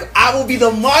 crib, I will be the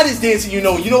modest dancer you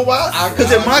know. You know why?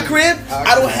 Because in my crib,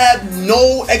 I don't have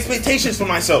no expectations for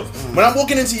myself. When I'm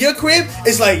walking into your crib,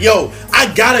 it's like, yo, I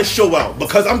gotta show out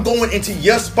because I'm going into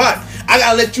your spot. I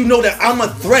gotta let you know that I'm a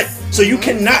threat, so you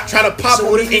cannot try to pop So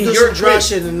on what me if you in do your some dry crib.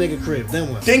 shit in a nigga crib? Then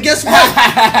what? Then guess what?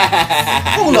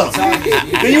 Hold up.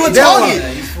 Then you a Then target.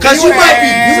 what? Cause you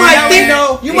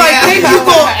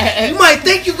might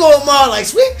think you go mad like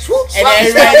swoop, swoop, And swap,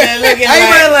 everybody swap. there looking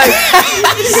Everybody like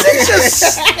sit your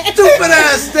stupid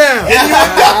ass down. Then you a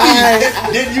ducky.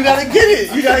 Then you gotta get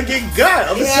it. You gotta get God.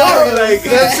 I'm sorry. Like,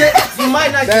 You know what I'm saying? You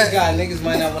might not get God. Niggas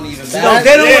might not want to even No, battle.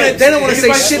 they don't want to. They don't want to say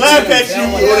If I shit slap to you. at you, They you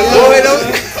don't wanna wanna- go.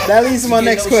 That leads to my You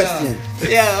next get no question.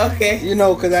 Yeah, okay. You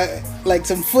know, cause I like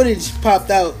some footage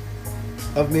popped out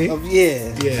Of me. of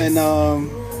Yeah. and a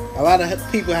lot of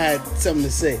people had something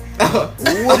to say. What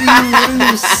do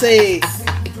you say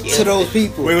to those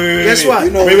people? Wait. Guess what?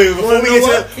 You know, Wait. Before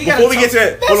we get to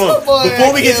that, hold my on. boy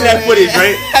Before we get to that right footage,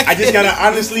 right? I just gotta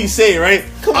honestly say, right?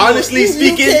 Honestly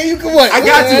speaking, you can what? I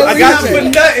got you. I got you.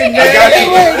 I got you.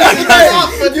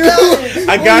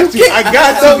 I got you. I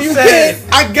got you.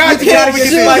 I got you. can't Before we get get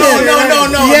to you. that,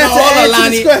 No. He has to Hold on, answer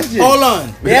Lonnie. this question. Hold on.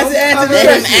 He has to answer the Let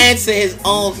him question. answer his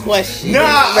own question.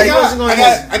 Nah, wasn't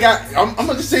I'm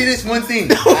gonna say this one thing.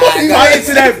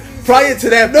 Prior to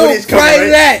that No, footage coming, prior to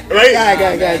right? that. Right? I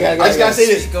I just gotta say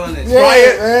this. Speak on it.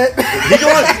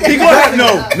 He gonna have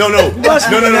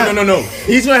no.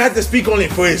 He's gonna have to speak on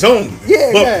it for his own. Yeah,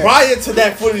 but yeah. prior to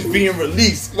that footage being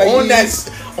released Like on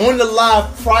the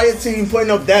live, prior to him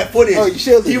putting up that footage, Oh, you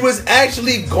shielded. he was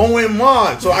actually going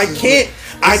mod. So I can't.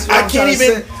 I what I'm can't trying to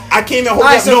even. say. I came in.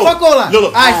 Alright, so fuck all that.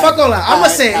 Look. Alright, fuck all that. I'm gonna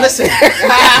say, listen.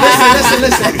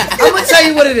 I'm gonna tell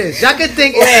you what it is. Y'all can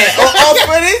think. All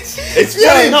footage? It's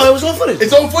Yeah, no, it was on footage.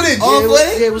 It's on footage. On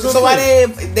footage? Yeah, it was on so why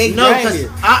footage. they No, grind because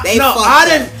it? I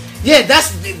didn't. Yeah,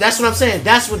 that's what I'm saying.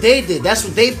 That's what they did. That's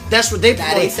what they promoted.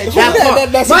 they said That you- part.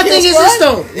 that's My a thing kill is this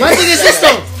though. My thing is this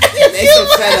though. They some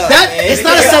setup, That man. it's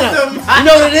not a setup. You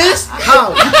know what it is?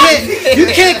 How you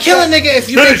can't kill a nigga if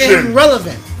you're making him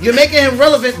relevant. You're making him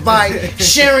relevant by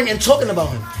sharing and talking about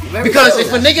him. Because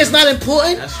if a nigga is not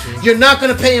important, you're not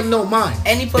gonna pay him no mind.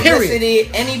 Any publicity,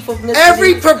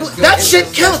 Every that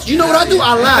shit counts. You know what I do?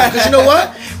 I laugh because you know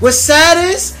what? What's sad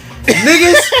is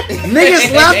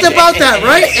niggas laughed about that,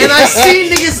 right? And I see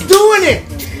niggas doing it.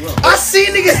 I see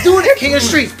niggas doing it. King of the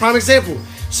Streets, prime example.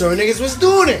 Certain niggas was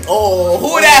doing it. Oh,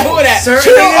 who that? Certain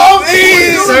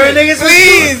niggas was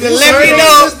doing it. Let me Certain know.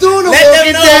 niggas was doing it. Let them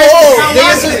Walking know Dead. who.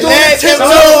 Niggas was doing Let it. them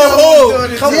Tiptoe. know who.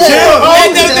 Come on.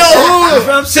 Let them know who.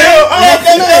 Let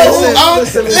them know who.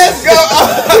 Let's go.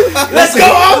 Let's go.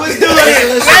 I was doing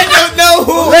it. Let them know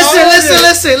who. Listen. No,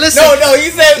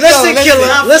 you said Listen,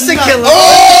 killer. Listen, killer. Let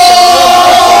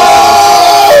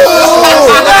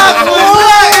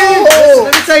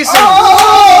me tell you something.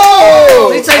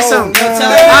 Let me tell you something. I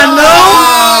know.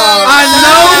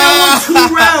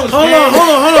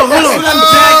 Hold on.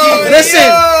 Listen.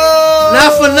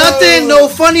 Not for nothing, no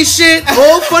funny shit,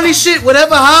 old funny shit,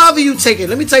 whatever, however you take it.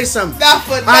 Let me tell you something. Not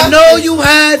for I know you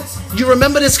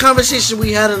remember this conversation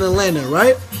we had in Atlanta,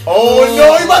 right? Oh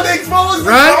no, you about to expose the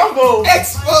Right? combo.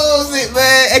 Expose it,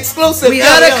 man. Explosive. We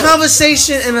had a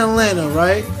conversation in Atlanta,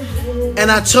 right?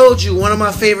 And I told you one of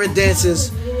my favorite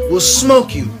dances was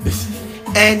Smoke You.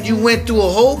 And you went through a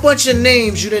whole bunch of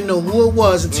names. You didn't know who it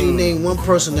was until you named one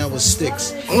person that was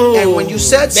Sticks. And when you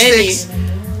said Benny. Sticks,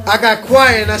 I got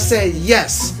quiet and I said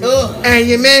yes. And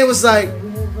your man was like,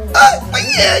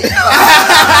 yeah, you know. I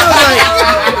was like,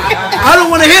 I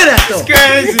don't want to hear that though.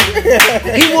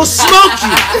 He will smoke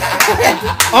you.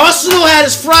 Arsenal had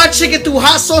his fried chicken through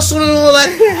hot sauce on it and all that.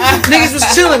 Niggas was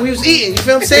chilling. We was eating. You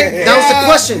feel what I'm saying? That was the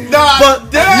question. But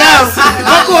now,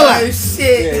 fuck all that.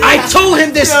 I told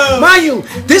him this. Mind you,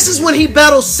 this is when he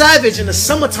battled Savage in the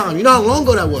summertime. You know how long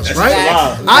ago that was, right?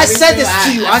 I said this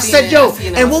to you. I said, yo,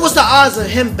 and what was the odds of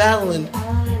him battling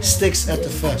Sticks at the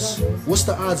fest? What's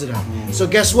the odds of that? So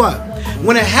guess what?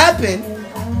 When it happened,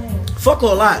 fuck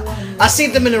all that. I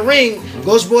seen them in the ring.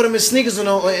 Ghost brought him his sneakers and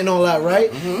all that,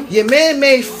 right? Your man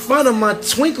made fun of my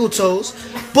twinkle toes,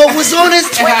 but was on his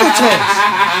twinkle toes.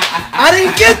 I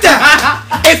didn't get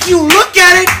that. If you look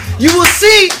at it, you will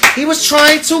see he was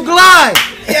trying to glide.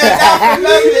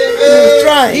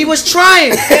 He was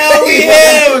trying. Hell, we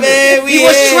here, man. He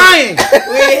was trying.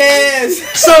 We here.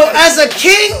 So as a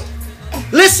king,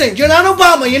 listen, you're not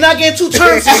Obama. You're not getting 2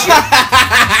 terms and shit.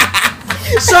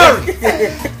 Sorry.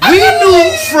 We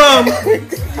knew from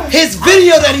his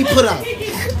video that he put out,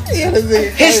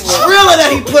 his trailer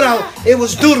that he put out, it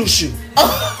was doodle shoot.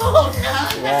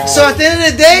 So at the end of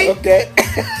the day,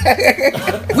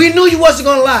 we knew you wasn't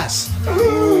gonna last.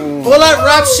 All that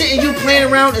rap shit and you playing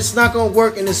around, it's not gonna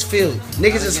work in this field.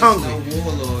 Niggas is hungry. You feel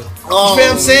what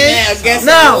I'm saying?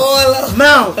 Now,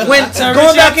 when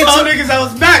going back into niggas I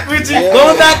was back with you.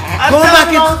 going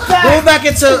back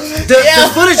into the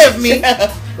footage of me,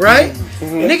 right?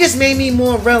 Niggas made me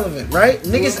more relevant, right?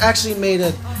 Niggas actually made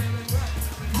a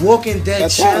Walking Dead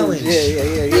challenge.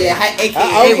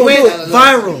 It went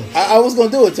viral. I was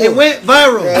gonna do it too. It went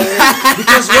viral.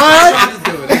 Because why?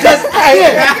 Because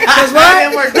why?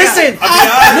 Listen,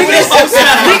 I'll be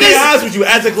niggas. honest with you.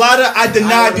 As a glider, I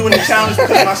denied doing the challenge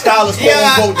because my style is quote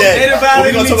unquote dead. But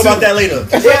we're gonna talk about that later.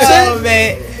 Yo,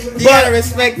 man. You gotta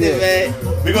respect it, man.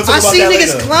 We're gonna talk I about see that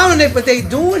niggas later. clowning it, but they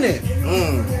doing it.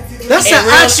 That's an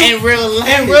actual In real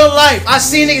life. in real life. I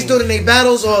see niggas doing it in their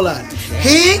battles, all that.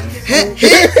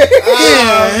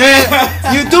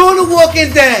 You doing the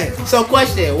Walking Dead? So,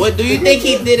 question: what do you think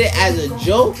he did it as a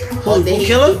joke? Who,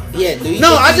 Killer? Yeah. Do you? No,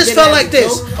 think I he just did felt it as like a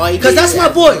this. joke, or he Because did that's it my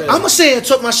as boy. real? I'm going to say and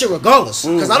talk my shit regardless.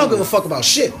 Because I don't give a fuck about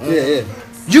shit. Yeah.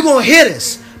 You going to hear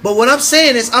this. But what I'm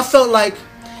saying is, I felt like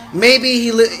maybe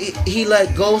he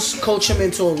let Ghost coach him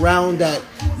into a round that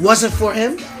wasn't for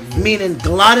him. Meaning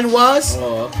gliding was.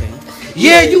 Oh, okay.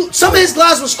 Yeah, some of his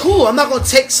glides was cool. I'm not going to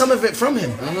take some of it from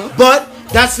him. But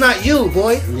that's not you,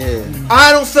 boy. Yeah.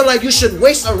 I don't feel like you should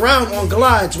waste a round on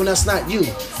glides when that's not you.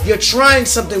 You're trying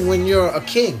something when you're a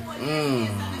king.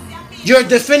 You're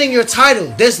defending your title.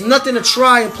 There's nothing to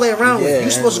try and play around with. You're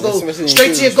supposed to go especially in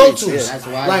straight to your the streets, go-tos. yeah. That's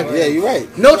why. Like, Yeah, you're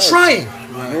right. no trying.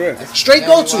 You're right. Straight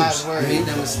go-tos. I made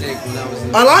that mistake when I was in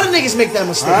A lot of niggas make that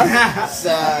mistake.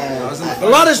 A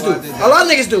lot of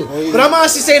niggas do. But I'm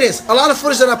honestly say this. A lot of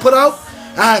footage that I put out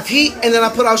I have heat, and then I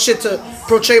put out shit to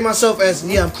portray myself as,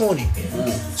 yeah, I'm corny.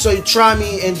 So you try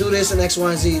me and do this and X, Y,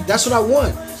 and Z. That's what I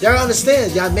want. Y'all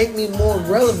understand. Y'all make me more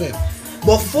relevant.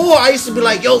 Before, I used to be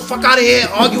like, yo, fuck out of here,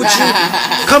 argue with you.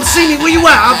 Come see me, where you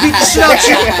at? I'll beat the shit out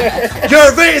you. Your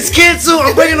event is canceled,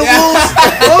 I'm breaking the rules.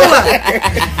 All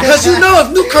that. Because you know, if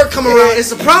New Kirk come around,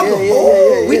 it's a problem.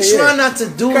 We try not to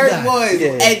do that.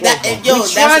 And yo, We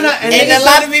try not, and a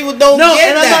lot of people don't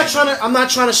get that. I'm not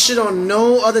trying to shit on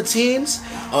no other teams.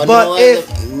 Or But no if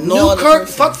other- no New other Kirk,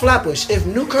 person. fuck Flatbush, if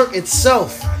New Kirk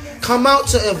itself come out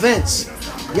to events,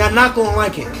 y'all not gonna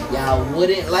like it. Y'all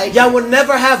wouldn't like Y'all would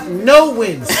never have no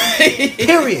wins.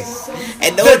 Period.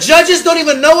 And The judges don't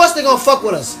even know us, they gonna fuck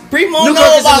with us. Premo New know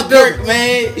Kirk is in about the building. Kirk,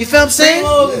 man. You feel what I'm saying?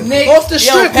 Premo, Nick, Off the yo,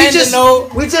 strip, Panda know.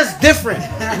 we just different.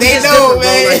 They just know, different,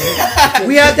 bro. man. Like,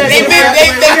 we have that They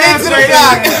been to the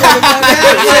block.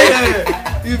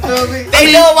 You feel me?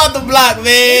 They know about the block,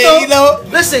 man. You know.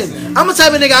 Listen, I'm a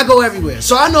type of nigga, I go everywhere.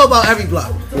 So I know about every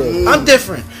block. I'm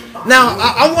different. Now,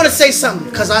 I want to say something,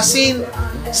 because I seen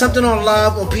something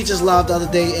on Peaches Live the other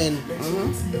day, and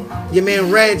your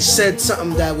man Reg said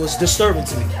something that was disturbing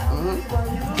to me.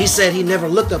 He said he never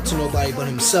looked up to nobody but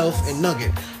himself and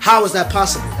Nugget. How is that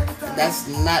possible? That's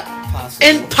not possible.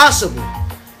 Impossible.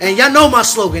 And y'all know my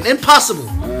slogan, impossible.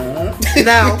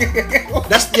 Now,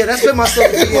 that's been my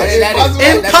slogan for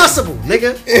years. Impossible,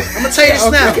 nigga. I'm gonna tell you this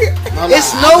now.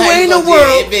 It's no way in the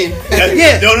world.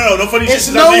 Yeah. No funny shit. It's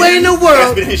no way in the world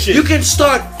That's been his shit. you can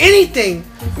start anything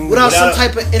without some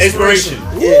type of inspiration.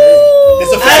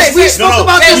 It's a fact. As we spoke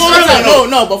about this earlier.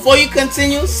 No. Before you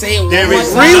continue, say it one There more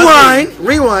is time.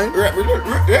 Rewind.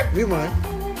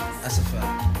 That's a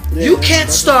fact. You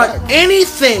can't start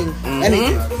anything.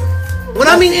 When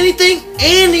I mean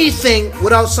anything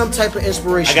wut some type of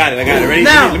inspiration. I got it. Ready?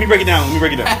 Now- Let me break it down.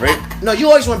 Right? No, you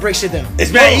always want to break shit down.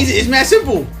 It's mad easy. It's mad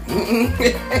simple.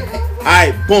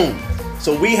 Alright, boom.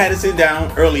 So we had to sit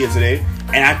down earlier today,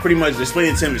 and I pretty much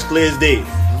explained it to him as clear as day.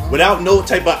 Without no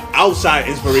type of outside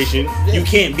inspiration, you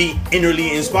can't be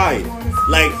innerly inspired.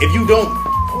 Like, if you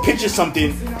don't picture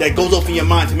something that goes off in your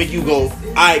mind to make you go,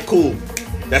 alright, cool,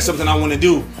 that's something I want to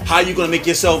do. How are you going to make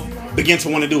yourself begin to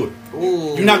want to do it?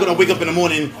 You're not going to wake up in the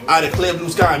morning out of clear blue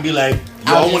sky and be like,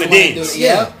 yo, I want to dance.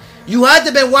 Yeah. You had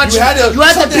to be watching. You had to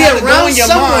something be had to go around in your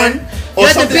someone. mind, You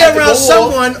had to be around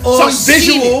someone or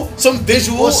some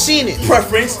visual or seen it.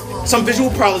 preference, some visual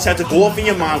prowess had to go off in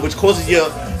your mind, which causes your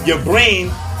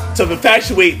brain to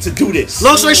infatuate to do this.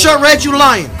 Long story short, Red, you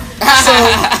lying.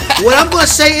 So what I'm gonna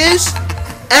say is,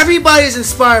 everybody is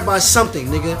inspired by something,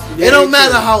 nigga. It don't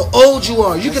matter how old you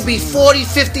are. You could be 40,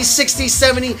 50, 60,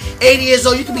 70, 80 years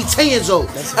old. You could be 10 years old.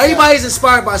 Everybody's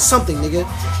inspired by something, nigga.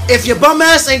 If your bum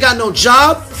ass ain't got no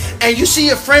job, and you see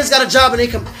your friends got a job and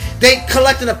they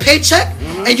collecting a paycheck,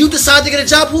 and you decide to get a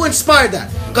job, who inspired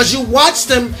that? Because you watch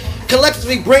them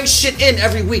collectively bring shit in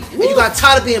every week, and you got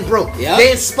tired of being broke. Yep.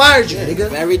 They inspired you, nigga.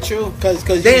 Very true. Cause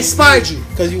They inspired you.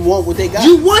 Because you want what they got.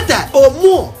 You want that or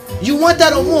more. You want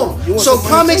that or more. You want So some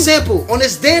prime money too. example, on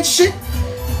this dance shit,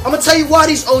 I'm gonna tell you why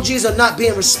these OGs are not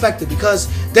being respected, because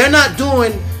they're not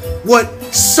doing what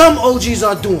some OGs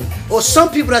are doing, or some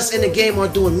people that's in the game are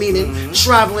doing, meaning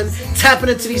traveling, tapping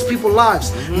into these people's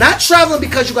lives. Not traveling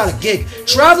because you got a gig.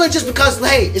 Traveling just because,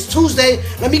 hey, it's Tuesday,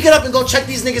 let me get up and go check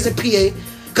these niggas in PA,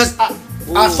 because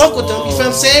I fuck with them, you feel what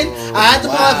I'm saying? I had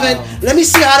them on my event, let me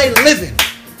see how they living.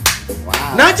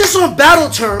 Wow. Not just on battle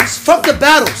terms, fuck the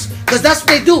battles, because that's what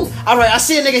they do. Alright, I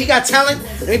see a nigga, he got talent,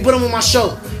 let me put him on my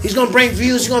show. He's gonna bring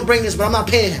views, he's gonna bring this, but I'm not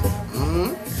paying him.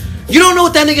 You don't know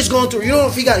what that nigga's going through. You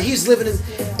don't know if he's living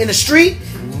in the street,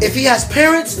 if he has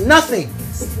parents, nothing.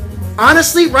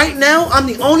 Honestly, right now, I'm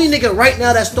the only nigga right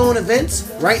now that's throwing events,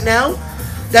 right now,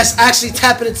 that's actually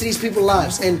tapping into these people's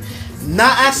lives and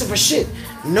not asking for shit.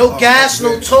 No gas,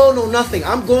 no toll, no nothing.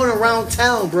 I'm going around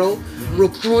town, bro,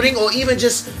 recruiting or even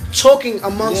just talking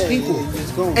amongst people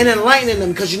and enlightening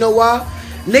them, because you know why?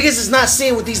 Niggas is not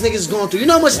seeing what these niggas is going through. You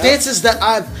know how much dances that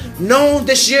I've known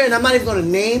this year, and I'm not even gonna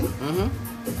name.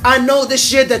 I know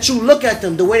this year that you look at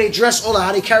them, the way they dress, all that,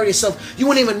 how they carry themselves, you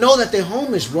wouldn't even know that they're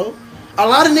homeless, bro. A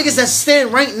lot of niggas that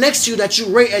stand right next to you that you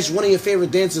rate as one of your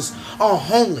favorite dancers are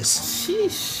homeless.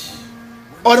 Sheesh.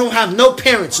 Or don't have no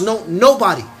parents,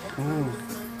 nobody.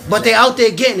 But they out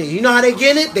there getting it. You know how they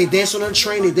getting it? They dance on the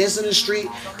train, they dance on the street,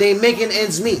 they making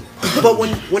ends meet. But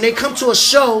when they come to a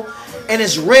show and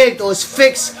it's rigged or it's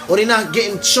fixed or they not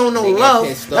getting shown no love,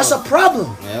 that's a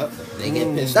problem. Yep. They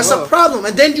get pissed That's off. a problem.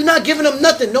 And then you're not giving them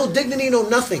nothing, no dignity, no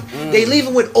nothing. They leave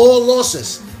it with all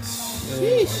losses.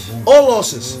 All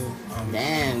losses.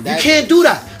 Damn. You can't do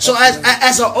that. So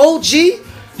as an OG,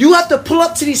 you have to pull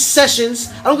up to these sessions.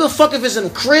 I don't give a fuck if it's in a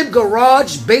crib,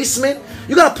 garage, basement. You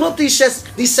You gotta pull up these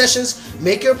sessions,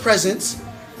 make your presence,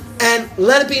 and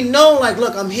let it be known. Like,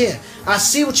 look, I'm here. I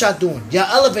see what y'all doing. Y'all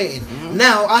elevating.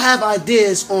 Now I have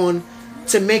ideas on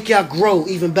to make y'all grow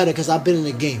even better because I've been in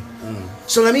the game.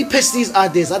 So let me pitch these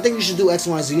ideas. I think you should do X,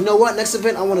 Y, and Z. You know what? Next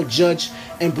event, I want to judge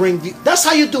and bring. That's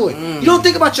how you do it. You don't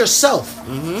think about yourself.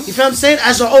 You feel what I'm saying?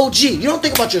 As an OG, you don't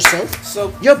think about yourself.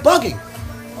 So you're bugging.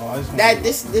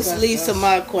 this leads to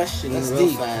my question. That's real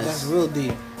deep. fast. That's real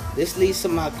deep. This leads to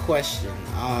my question.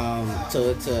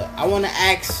 I want to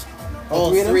ask all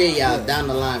three of them? three of y'all Yeah. down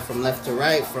the line from left to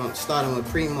right, from starting with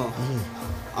Premo.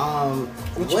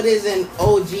 What is an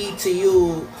OG to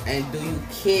you, and do you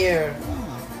care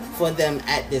for them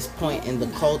at this point in the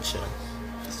culture?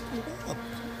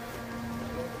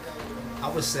 I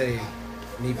would say,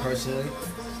 me personally,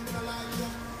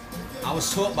 I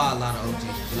was taught by a lot of OGs,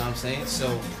 you know what I'm saying?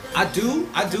 So I do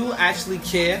actually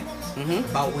care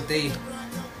about what they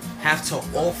have to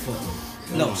offer.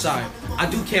 No, sorry. I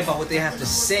do care about what they have to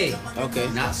say. Okay.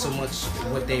 Not so much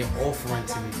what they're offering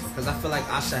to me. Because I feel like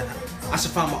I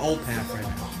should find my own path right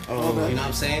now. Oh, okay. You know what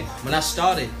I'm saying? When I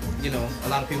started, you know, a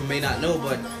lot of people may not know,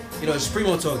 but you know, it's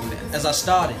Premo talking there. As I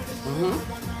started,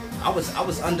 I was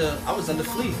under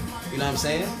Flea. You know what I'm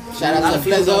saying? Shout A lot out to of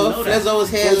people don't know Flizzo. that. Flizzo was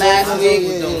here A lot last of week.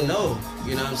 people don't know.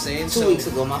 You know what I'm saying? 2 weeks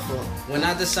ago, my fault. When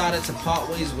I decided to part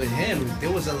ways with him,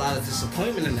 there was a lot of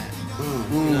disappointment in that. You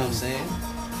know what I'm saying?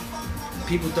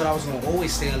 People thought I was gonna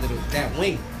always stay under that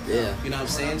wing. Yeah. You know what I'm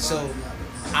saying? So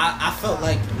I felt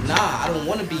like, nah, I don't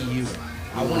want to be you.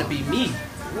 I want to be me.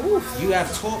 You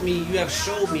have taught me, you have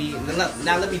showed me.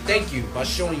 Now let me thank you by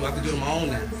showing you I can do it on my own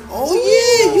now. Oh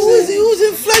yeah, you was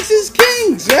in Flex's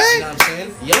Kings, You know right? what I'm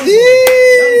saying?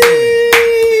 Young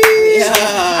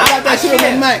I got that shit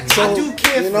with Mac. So I do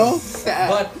care you for know. you.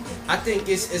 But I think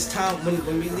it's time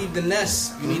when we leave the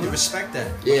nest, you need to respect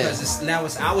that. Yeah. Because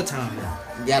it's our time now.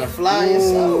 You gotta fly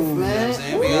yourself, You know what I'm man.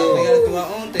 saying? We gotta do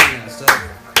our own thing now. So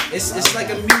it's like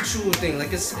a mutual thing.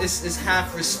 Like it's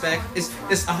half respect. It's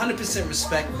 100%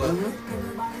 respect, but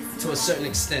to a certain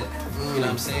extent. You know what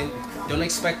I'm saying? Don't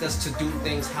expect us to do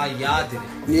things how y'all did it.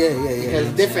 Yeah. Because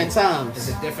different times. It's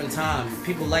a different time.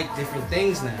 People like different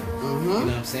things now. You know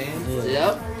what I'm saying?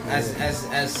 Yep.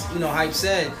 As you know, Hype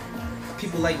said,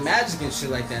 people like magic and shit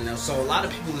like that now. So a lot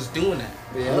of people is doing that.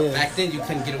 Yep. Back then, you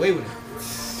couldn't get away with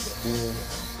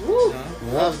it. Woo. You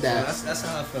know? Love So that. that's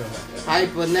how I feel.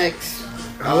 Hyper next.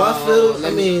 How I feel?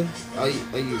 let I me- mean, Are you?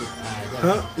 Alright, go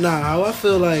ahead. huh? Nah, how I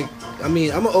feel like, I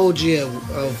mean, I'm an OG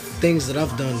of things that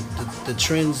I've done, the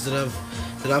trends that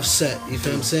I've set. You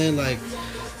feel what I'm saying? Like,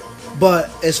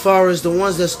 but as far as the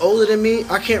ones that's older than me,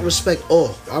 I can't respect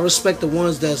all. I respect the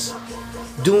ones that's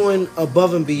doing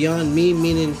above and beyond me,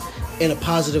 meaning in a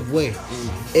positive way.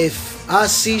 If I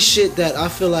see shit that I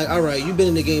feel like, all right, you've been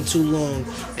in the game too long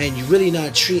and you're really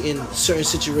not treating certain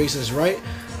situations right,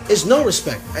 it's no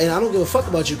respect. And I don't give a fuck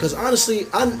about you because honestly,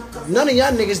 none of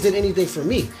y'all niggas did anything for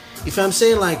me. You feel what I'm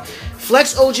saying? Like,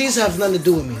 Flex OGs have nothing to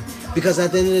do with me because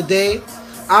at the end of the day,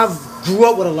 I've grew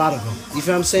up with a lot of them. You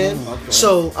feel what I'm saying? Okay.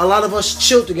 So a lot of us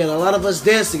chill together, a lot of us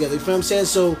dance together. You feel what I'm saying?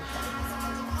 So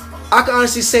I can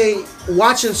honestly say,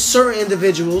 watching certain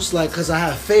individuals, like, because I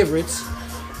have favorites,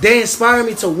 they inspire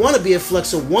me to want to be a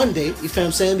flexer one day. You feel what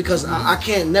I'm saying? Because I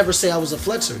can't never say I was a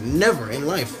flexer. Never in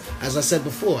life. As I said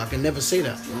before, I can never say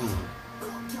that.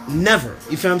 Never.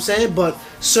 You feel what I'm saying? But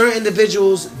certain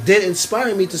individuals did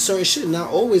inspire me to certain shit. And I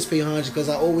always pay homage because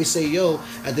I always say, yo,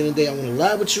 at the end of the day, I want to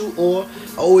laugh with you, or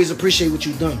I always appreciate what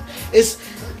you've done. It's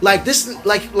like this,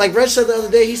 like Reg said the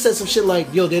other day, he said some shit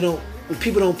like, yo,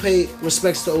 people don't pay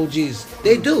respects to OGs.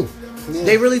 They do.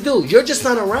 They really do. You're just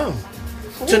not around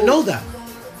to know that.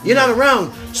 You're not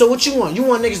around. So what you want? You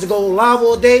want niggas to go live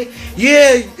all day?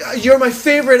 Yeah, you're my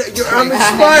favorite. I'm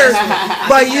inspired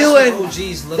by you, and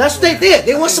OGs look that's for they that. did.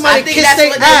 They want somebody I to think kiss that's their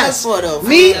what they look ass. for, though.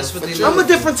 Me, That's what they I'm look a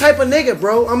different type of nigga,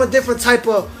 bro. I'm a different type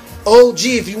of OG,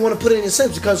 if you want to put it in a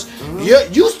sense, because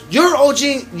you're OG.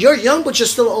 You're young, but you're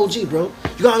still an OG, bro.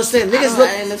 You gotta understand, niggas look.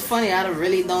 And it's funny, I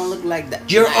really don't look like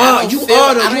that. You Like, I are don't though. feel-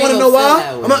 I don't You wanna even know feel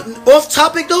why? that way. Off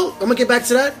topic though. I'm gonna get back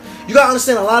to that. You gotta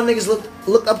understand, a lot of niggas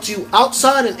look up to you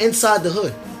outside and inside the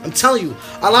hood. I'm telling you,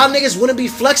 a lot of niggas wouldn't be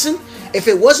flexing if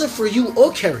it wasn't for you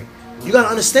or Kerry. You gotta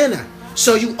understand that.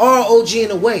 So you are OG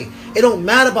in a way. It don't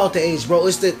matter about the age, bro.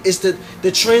 It's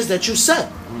the trends that you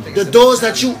set, the doors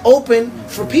that you open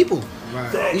for people.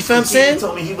 Right. You feel what I'm saying?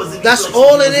 Told me he wasn't That's flexing,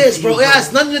 all he it wasn't is, for bro. you, It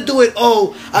has nothing to do with,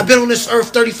 oh, I've been on this earth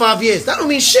 35 years. That don't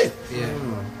mean shit. Yeah.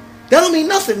 That don't mean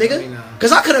nothing, nigga. mean,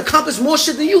 Because I could accomplish more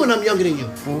shit than you and I'm younger than you.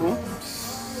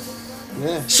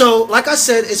 Yeah. So, like I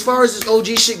said, as far as this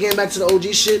OG shit, getting back to the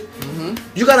OG shit,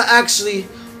 you gotta actually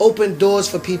open doors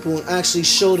for people and actually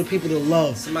show the people the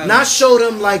love. Somebody- Not show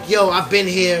them like, yo, I've been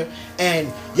here and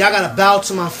y'all gotta bow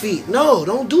to my feet. No,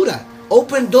 don't do that.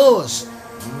 Open doors.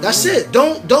 That's it.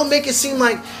 Don't make it seem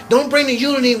like, don't bring the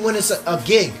unity when it's a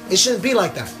gig. It shouldn't be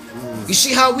like that. You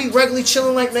see how we regularly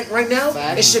chilling like right now?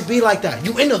 It should be like that.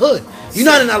 You in the hood. You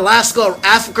not in Alaska or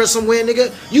Africa or somewhere,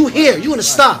 nigga. You here. You in the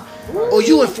stop. Or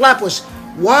you in Flatbush.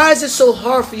 Why is it so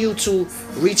hard for you to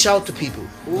reach out to people?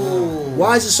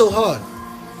 Why is it so hard?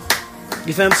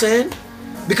 You feel what I'm saying?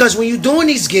 Because when you're doing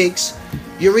these gigs,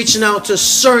 you're reaching out to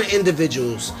certain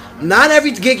individuals. Not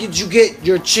every gig that you get,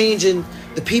 you're changing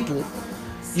the people.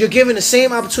 You're giving the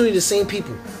same opportunity to the same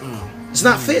people. It's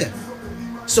not fair.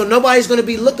 So nobody's going to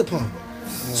be looked upon.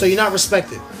 So you're not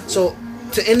respected. So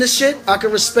to end this shit, I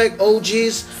can respect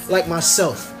OGs like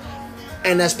myself.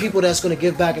 And that's people that's going to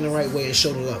give back in the right way and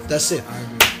show the love. That's it.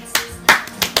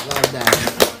 Love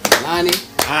that. Lonnie,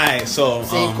 Alright, so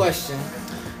same question.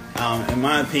 in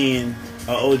my opinion,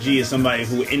 an OG is somebody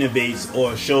who innovates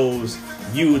or shows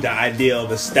you the idea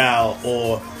of a style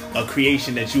or a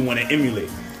creation that you want to emulate.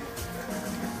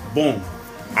 Boom.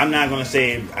 I'm not gonna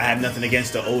say I have nothing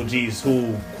against the OGs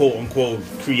who quote unquote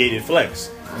created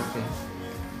Flex. Okay.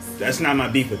 That's not my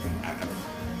beef with them.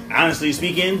 Honestly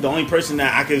speaking, the only person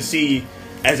that I can see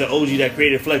as an OG that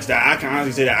created Flex that I can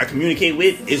honestly say that I communicate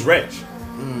with is Reg.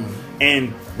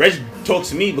 And Reg talks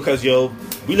to me because, yo,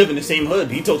 we live in the same hood.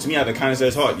 He talks to me out of the kindness of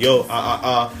his heart. Yo,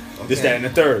 this, that, and the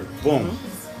third. Boom.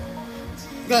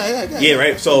 Yeah,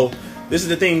 right? So, this is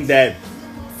the thing that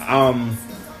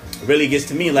really gets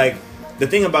to me. Like, the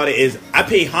thing about it is, I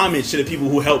pay homage to the people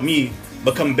who helped me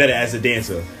become better as a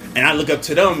dancer. And I look up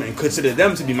to them and consider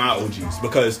them to be my OGs.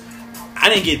 Because I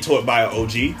didn't get taught by an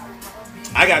OG.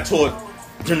 I got taught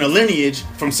from the lineage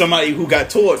from somebody who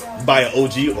got taught by an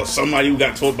OG or somebody who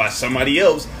got taught by somebody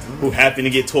else who happened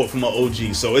to get taught from an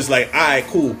OG. So it's like, alright,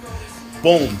 cool.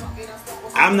 Boom.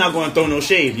 I'm not going to throw no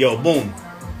shade. Yo, boom.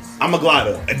 I'm a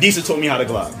glider. Adisa taught me how to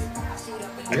glide.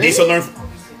 Adisa learned...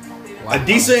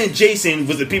 Adisa and Jason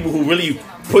was the people who really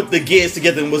put the gears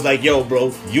together and was like, yo,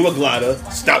 bro, you a glider.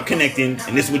 Stop connecting,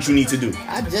 and this is what you need to do.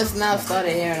 I just now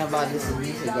started hearing about this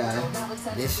Adisa guy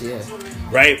this year.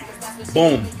 Right?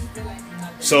 Boom.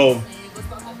 So,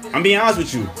 I'm being honest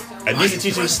with you. Adisa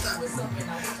teacher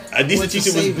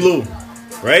was blue.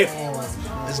 Right?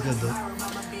 That's good though.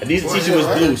 Adisa teacher was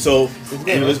blue. So,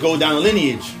 and let's go down the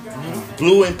lineage.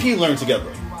 Blue and P learned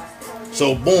together.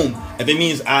 So, boom. If it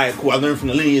means, alright, cool, I learned from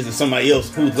the lineage of somebody else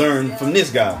who learned from this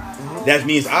guy. That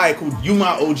means, alright, cool, you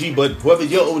my OG, but whoever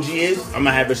your OG is, I'm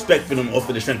gonna have respect for them off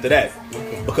of the strength of that.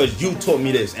 Because you taught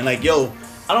me this. And like, yo,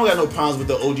 I don't got no problems with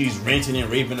the OGs ranting and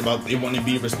raving about they want to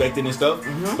be respected and stuff.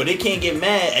 But they can't get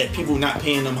mad at people not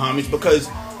paying them homage because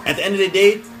at the end of the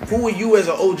day, who are you as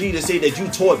an OG to say that you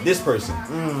taught this person?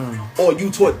 Or you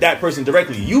taught that person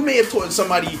directly? You may have taught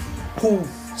somebody who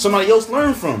somebody else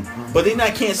learned from. But they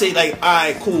not can't say like,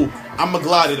 alright, cool, I'm a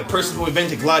glider. The person who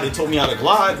invented gliding told me how to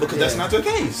glide because that's not the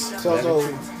case. So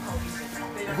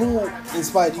who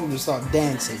inspired you to start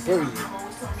dancing? Period.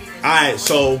 Alright,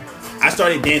 so I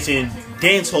started dancing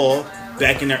dance hall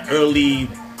back in the early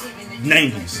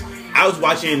 90s. I was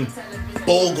watching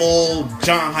Bogle,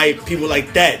 John Hype, people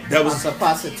like that. That was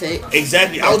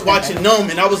exactly. I was watching them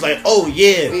and I was like, oh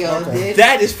yeah,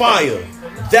 that is fire.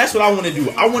 That's what I want to do.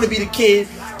 I want to be the kid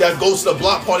that goes to the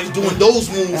block parties doing those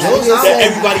moves that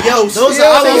everybody else. Those are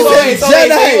our OGs. So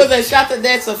he was a shot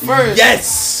dancer first.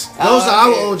 Yes. Those are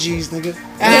our OGs, nigga.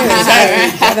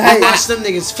 I watch them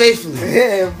niggas faithfully.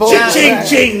 Ching,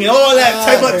 ching, and all that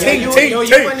type of ting. You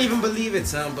wouldn't even believe it,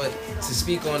 son, but to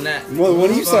speak on that,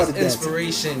 when you started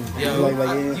inspiration, yo,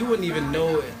 you wouldn't even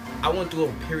know it. I went through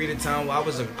a period of time where I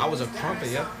was a crumpet,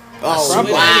 yo. Oh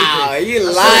wow, you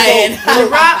lying.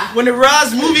 When the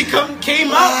Roz movie came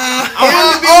out,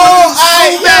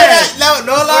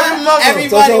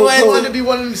 everybody wanted to be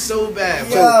one of them so bad.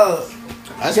 Yo,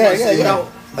 I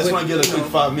just want to get a quick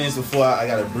 5 minutes before I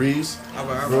got to breeze.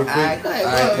 Real quick.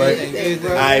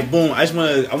 Alright, boom. I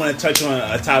want to touch on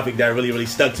a topic that really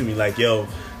stuck to me. Like, yo,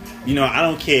 you know, I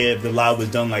don't care if the live was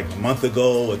done like a month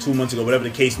ago or 2 months ago, whatever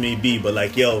the case may be. But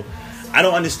like, yo, I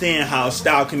don't understand how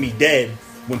style can be dead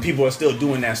when people are still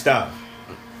doing that style.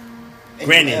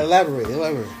 Granted.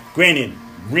 Elaborate. Granted,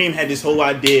 Reem had this whole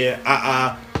idea,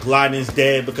 gliding's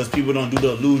dead because people don't do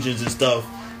the illusions and stuff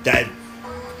that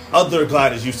other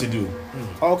gliders used to do.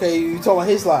 Okay, you talking about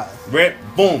his live. Right?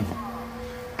 Boom.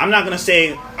 I'm not going to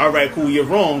say, alright, cool, you're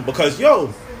wrong, because,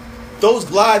 yo, those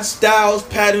glide styles,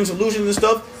 patterns, illusions and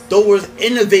stuff, those were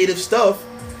innovative stuff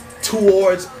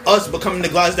towards us becoming the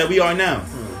gliders that we are now.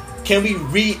 Can we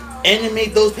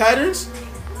reanimate those patterns?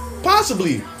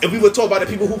 Possibly, if we were taught by the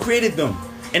people who created them.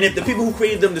 And if the people who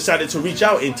created them decided to reach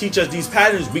out and teach us these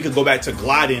patterns, we could go back to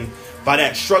gliding by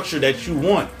that structure that you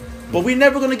want. But we're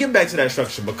never going to get back to that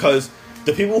structure because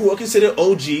the people who are considered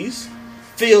OGs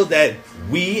feel that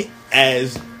we,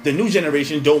 as the new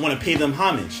generation, don't want to pay them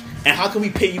homage. And how can we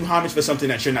pay you homage for something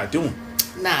that you're not doing?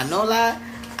 Nah, no lie.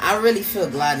 I really feel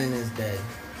gliding is dead.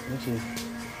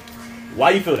 Why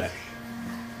you feel that?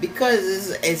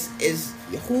 Because it's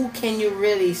who can you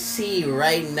really see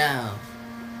right now?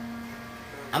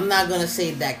 I'm not gonna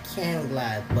say that can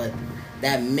glide, but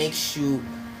that makes you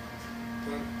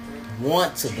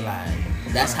want to glide.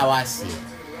 That's how I see it.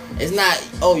 It's not,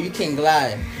 oh, you can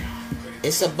glide.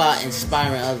 It's about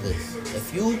inspiring others.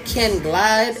 If you can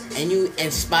glide and you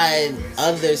inspire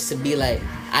others to be like,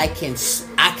 I can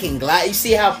glide. You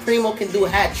see how Premo can do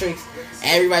hat tricks?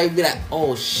 Everybody be like,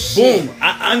 oh shit. Boom.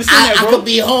 I understand that, bro. I could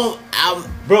be home.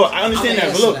 Bro, I understand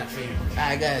that, but look.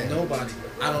 I got it. Nobody.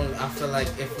 I feel like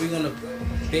if we're gonna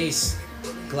base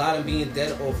gliding being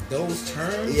dead off those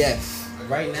terms, yes.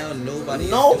 Right now nobody is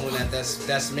doing that.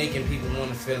 That's making people want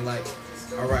to feel like,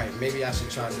 all right, maybe I should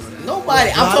try doing that.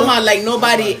 Nobody. I'm talking about like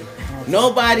nobody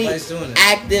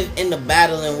active in the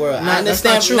battling world. I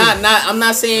understand. Not. I'm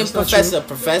not saying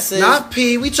professor. Not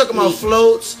P. We talking about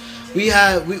floats. We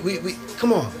have we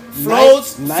come on.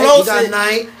 Floats. We got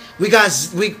Night. We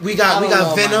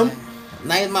got Venom.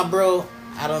 Night, my bro.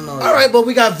 I don't know. All right, but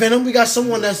we got Venom. We got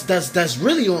someone that's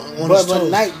really on his toes. But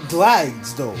Night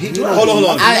glides though. He glides. Hold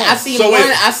on. I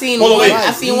seen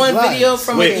one video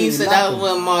from Adisa. That was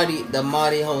when the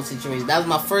Marty whole situation. That was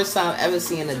my first time ever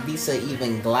seeing Adisa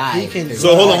even glide.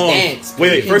 So hold on.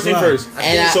 Wait. First thing first.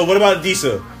 So what about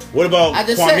Adisa? What about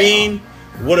Kwame?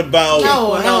 What about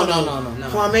No.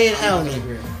 Kwame,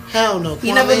 hell no.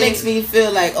 He never makes me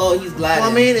feel like, oh, he's gliding.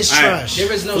 Kwame is trash.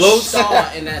 There is no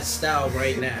star in that style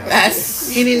right now.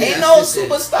 Ain't no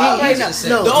superstar right now.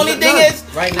 The only thing is,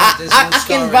 right now, I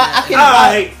can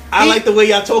buy. I like the way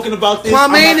y'all talking about this.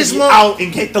 Kwame is more out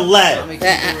and get the lab.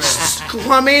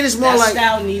 Kwame is more like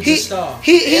style needs a star.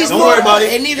 He's don't worry about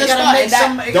it. It needs a star.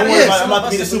 Don't worry about it. I'm about to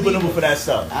be the supernova for that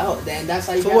stuff. That's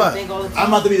how you gotta think all the time. I'm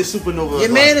about to be the supernova.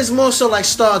 Your man is more so like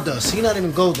Stardust. He's not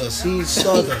even Goldust. He's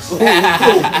Stardust.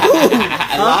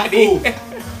 Lonnie.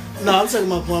 No, I'm talking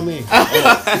about Kwame.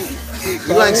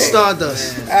 You like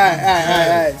Stardust. All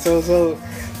right. So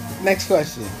next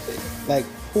question. Like,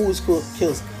 who's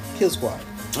Kill Squad?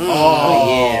 Oh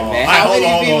yeah, man. How many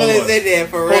people is in there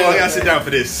for real? Hold on, I gotta sit down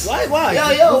for this. Why?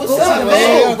 Yo, what's up,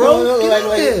 man? Bro, get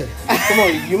out here. Come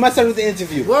on, you must start with the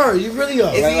interview. Word, you really are.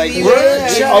 Are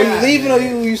you leaving or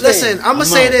you staying? Listen, I'm gonna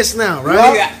say this now,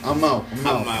 right? I'm out.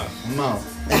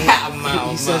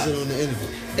 He says it on the interview.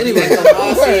 Anyway, I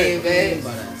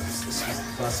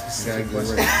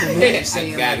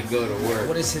gotta go to work.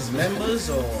 What is his members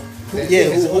or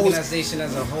his organization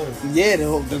as a whole? Yeah, the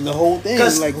whole thing.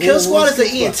 Because like, Kill Squad is the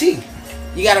ENT.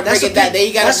 You gotta break it down.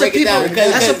 You gotta break it down.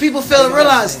 That's what people fail to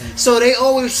realize. So they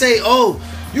always say, "Oh,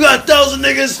 you got 1,000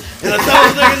 niggas and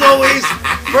 1,000 niggas always."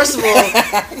 First of all,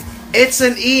 it's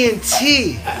an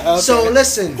ENT. Okay. So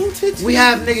listen, we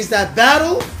have niggas that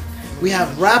battle. We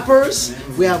have rappers,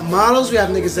 we have models, we have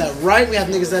niggas that write, we have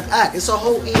niggas that act. It's a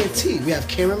whole ENT. We have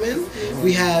cameramen,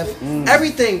 we have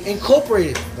everything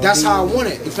incorporated. That's how I want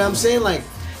it. You feel what I'm saying? Like,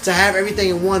 to have everything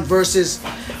in one versus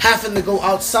having to go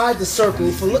outside the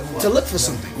circle to look for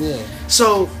something. Yeah.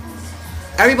 So,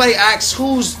 everybody asks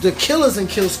who's the killers in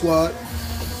Kill Squad.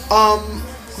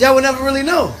 Y'all would never really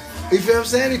know. You feel what I'm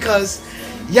saying? Because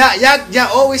y'all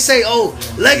always say, oh,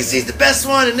 Legacy's the best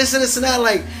one and this and that.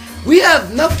 Like, we have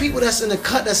enough people that's in the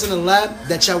cut, that's in the lab,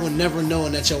 that y'all would never know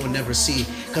and that y'all would never see.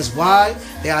 Because why?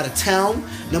 They out of town.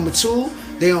 Number two,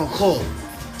 they on call.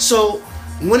 So,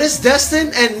 when it's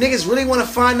destined and niggas really want to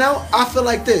find out, I feel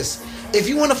like this. If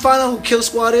you want to find out who Kill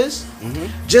Squad is,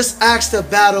 just ask to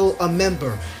battle a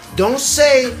member. Don't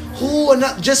say who or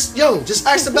not. Just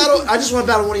ask to battle. I just want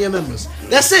to battle one of your members.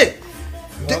 That's it.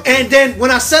 And then when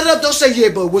I set it up, don't say, yeah,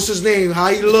 but what's his name? How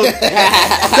he look?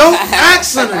 Don't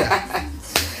ask none of that.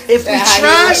 If we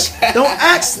trash, don't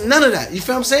ask none of that. You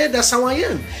feel what I'm saying? That's how I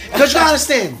am. Because you gotta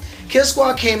understand, Kill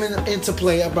Squad came into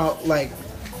play about like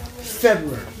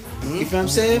February. You feel what I'm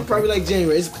saying? Probably like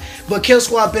January. But Kill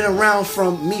Squad been around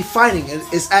from me fighting.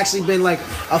 It's actually been like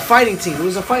a fighting team. It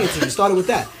was a fighting team. It started with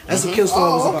that. That's what Kill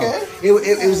Squad was about. It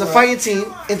was a fighting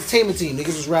team, entertainment team.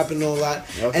 Niggas was rapping all that.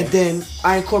 And then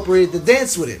I incorporated the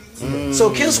dance with it. So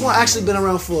Kill Squad actually been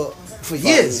around for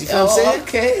years, you feel what I'm saying?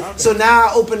 Okay. So now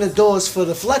I open the doors for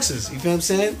the flexers, you feel what I'm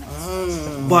saying?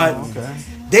 But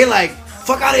they like,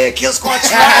 fuck out of here, Kill Squad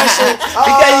trash.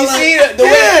 Because you see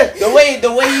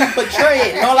the way you portray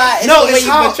it. No lie, it's No, the way it's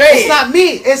you how, portray it's it. not me.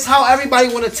 It's how everybody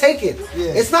want to take it.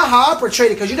 Yeah. It's not how I portray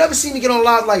it. Because you never see me get on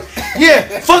live like,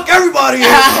 yeah, fuck everybody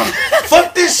here.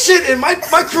 Fuck this shit. And my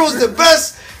crew is the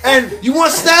best. And you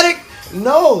want static?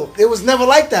 No, it was never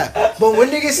like that. But when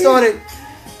niggas started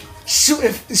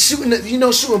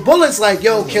shooting bullets like,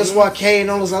 yo, Kill Squad K and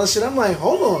all those other shit, I'm like,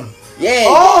 hold on. Yeah,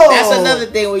 Oh. that's another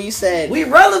thing where you said We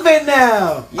relevant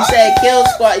now. you said Kill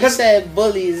Squad. You said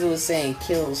bullies was saying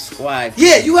Kill Squad.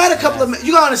 Yeah, you had a couple of.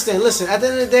 You gotta understand. Listen, at the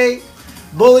end of the day,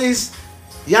 bullies,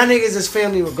 y'all niggas is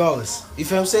family regardless. You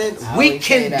feel what I'm saying? I We always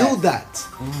say can that. do that.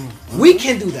 We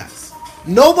can do that.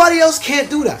 Nobody else can't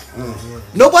do that.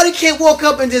 Nobody can't walk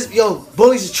up and just, yo,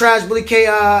 bullies is trash, bully K,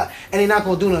 and they not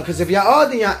gonna do nothing. Because if y'all are,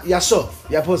 then y'all soft.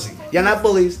 Y'all pussy. Y'all not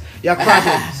bullies. Y'all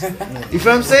crybabies. You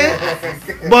feel what I'm saying?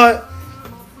 But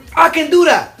I can do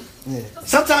that. Yeah.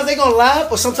 Sometimes they gonna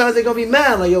laugh, or sometimes they gonna be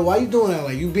mad. Like, yo, why you doing that?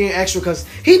 Like, you being extra, cause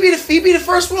he be the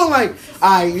first one. Like,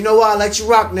 alright, you know what? I let you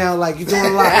rock now. Like, you doing a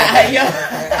lot.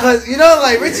 Cause you know,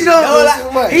 like Richie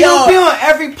don't he don't be on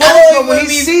every post, but when he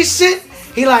see shit,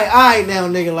 he like, alright now,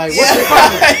 nigga. Like, what's the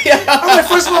problem? I'm like,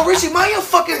 first of all, Richie, mind your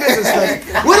fucking business.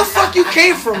 Like, where the fuck you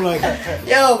came from? Like,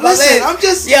 Yo, but listen, I'm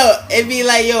just it be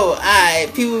like, yo,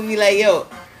 alright, people be like, yo,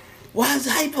 why is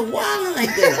Hypa wilding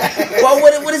like this? Well,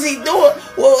 what is he doing?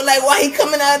 Well, like, why he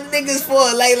coming out niggas for?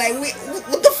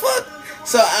 What the fuck?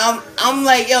 So I'm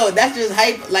like, yo, that's just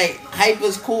hype. Like,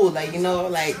 Hypa's cool. Like, you know,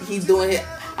 like he's doing it.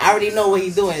 I already know what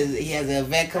he's doing. He has an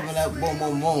event coming up. Boom,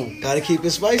 boom, boom. gotta keep it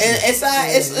spicy. And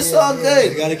it's all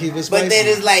good. You gotta keep it spicy. But then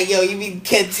it's like, yo, you be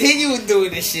continue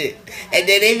doing this shit, and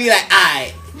then they be like,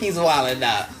 alright, he's wilding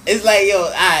out. It's like, yo,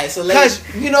 alright, so let's.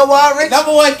 Cause you know why, Rich?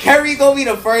 Number one, Kerry gonna be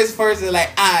the first person like,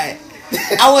 alright,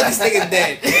 I want this nigga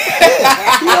dead.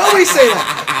 You always say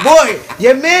that. Boy,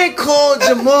 your man called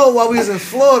Jamal while we was in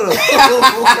Florida.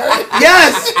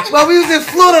 Yes, while we was in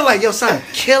Florida, like, yo, son,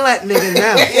 kill that nigga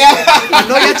now. I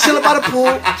know you're chilling by the pool.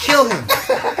 Kill him.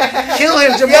 Kill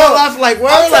him. Jamal laughed like,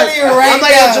 where? I'm telling you right I'm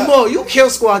like, now. yo, Jamal, you kill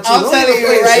squad too. I'm Don't telling even you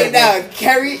play right shit, now,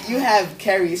 Kerry, you have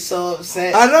Kerry so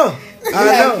upset. I know. You I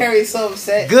have know. Kerry so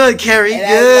upset. Good, Kerry. And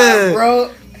that's why, Good.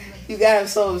 bro, you got him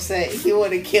so upset. He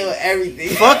want to kill everything.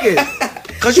 Fuck it.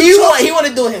 Cause He want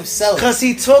to do it himself. Cause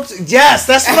he took. Yes,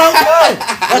 that's what I want.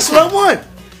 That's what I want.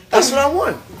 That's what I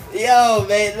want. Yo,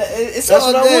 man, it's That's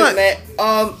all what I good, want.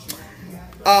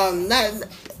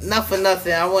 man. Not for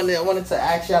nothing. I wanted to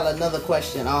ask y'all another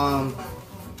question.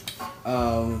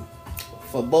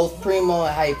 For both Premo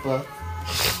and Hypa,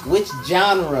 which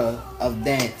genre of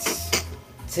dance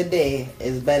today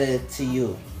is better to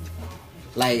you?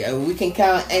 Like, we can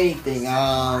count anything.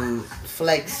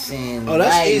 Flexing. Oh,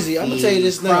 that's easy. I'm gonna tell you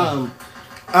this now.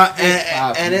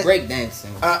 And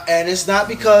breakdancing. And it's not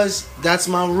because that's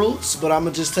my roots, but I'm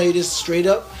gonna just tell you this straight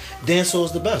up. Dancehall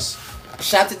is the best.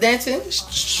 Shot to dancing?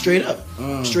 Straight up.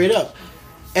 Straight up.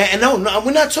 And no,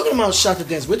 we're not talking about shata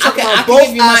dance. We're talking I about can both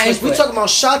give you my aspects. We're input. talking about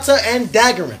shata and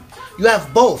daggering. You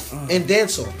have both in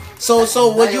dancehall. So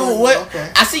what you what?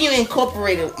 Okay. I see you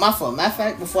incorporated. My fault. Matter of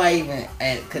fact, before I even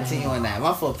continue on that,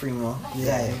 my fault, Premo.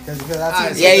 Yeah, because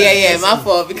I see. Yeah. My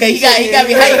fault because he got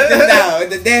me hyped just now in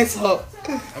the dance hall.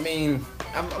 I mean,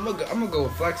 I'm gonna go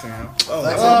with flexing, huh?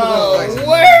 Oh,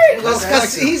 word!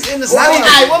 Because he's in the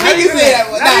Alright, what made you say that?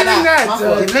 Nah.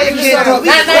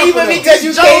 Not even because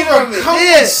you came from it.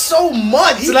 Yeah, so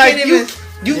much. He Like can't you, even-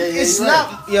 it's you're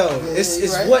not. Yo, Yeah, it's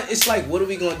you're right. what it's like. What are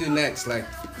we gonna do next? Like,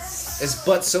 it's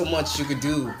but so much you could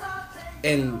do,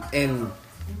 in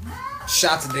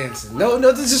shots of dancing. No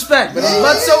disrespect, but it's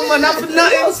but so much. Not for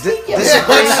nothing. This is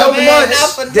But so not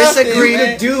for much. Disagree You to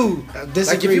could do. Disagree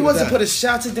Like if you with wasn't that. put a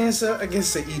shot to dancer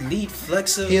against an elite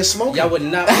flexer, He a smoker. y'all would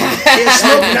not win. He a Y'all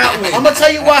smoker. would not win. I'm gonna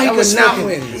tell you why he Y'all can would not smoke.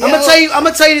 win. I'm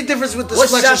gonna tell you the difference with the What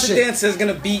flex shot to shit. dancer is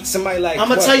gonna beat somebody like?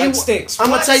 I'ma what, tell you- like Sticks.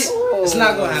 I'ma What? tell you- It's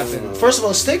not gonna happen. First of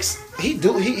all, Sticks, he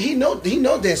know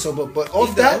dancehall, but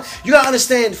off that, does. you gotta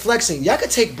understand flexing. Y'all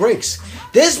could take breaks.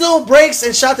 There's no breaks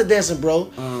in shot to dancing, bro.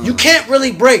 You can't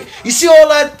really break. You see all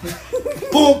that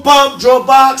boom pump, draw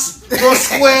box, draw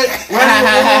squid, run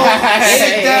your wall,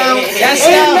 sit down.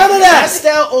 Ain't none of that. That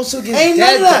style also gets Ain't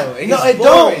dead, none of that. though. It No, gets it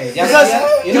don't. boring. Because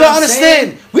you know don't what I'm saying?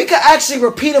 understand. We could actually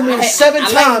repeat them in 7 I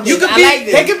like times. this. You could I be. like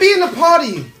this. They could be in a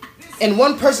party, and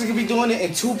one person could be doing it,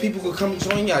 and 2 people could come and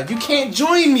join y'all. You can't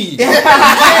join me. You can't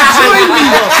join me.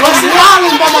 I'm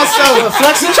wilding by myself.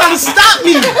 Flexing? You trying to stop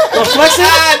me? Flexing?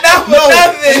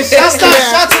 Nothing. I stop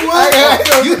shot to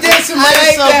one. You dancing by I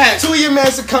like yourself. that. 2 of your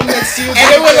mans will come next to you. And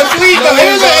it was a sweet though.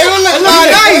 It was It look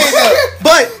nice,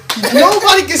 but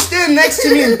Nobody can stand next to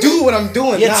me and do what I'm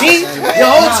doing. Your team, your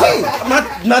whole team.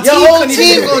 Your whole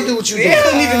team gonna do what you do.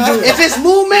 Couldn't even do it. If it's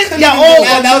movement, y'all all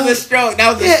gonna That do was a stroke.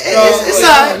 That was a Yeah, stroke. it's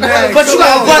alright. But you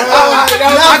got, but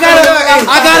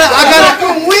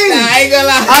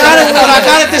I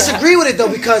gotta disagree with it though,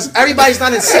 because everybody's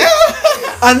not in sync.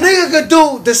 A nigga could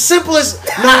do the simplest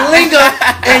nalinga,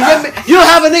 and you'll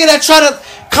have a nigga that try to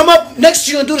come up next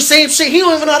to you and do the same shit. He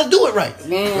don't even know how to do it right.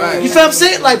 You feel what I'm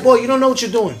saying? Like, boy, you don't know what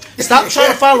you're doing. Stop trying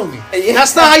to follow me.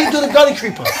 That's not how you do the gully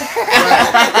creeper.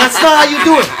 That's not how you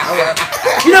do it.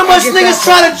 You know how much niggas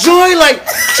try to join, like,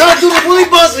 try to do the woolly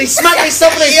buzz and they smack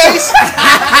themselves in their face?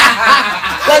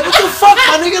 Like, what the fuck,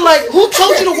 my nigga? Like, who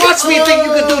told you to watch me and think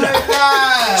you could do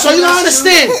that? So you gotta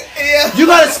understand. You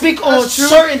gotta speak on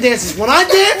certain dances. When I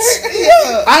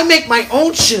dance, I make my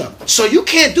own shit up. So you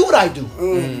can't do what I do.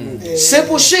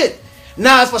 Simple shit.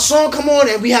 Now, if a song come on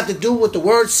and we have to do what the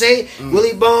words say,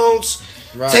 Willie Bones,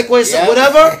 take away some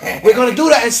whatever, we're gonna do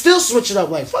that and still switch it up.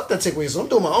 Like, fuck that take away some. I'm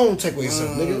doing my own take away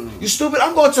some, nigga. You stupid?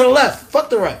 I'm going to the left. Fuck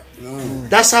the right.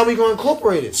 That's how we gonna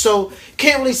incorporate it. So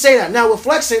can't really say that. Now with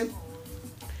flexing,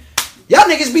 y'all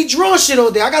niggas be drawing shit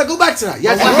all day. I gotta go back to that.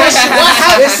 Y'all drawing shit. What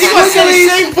happens? He gonna say the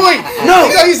same point. No,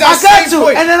 I got to.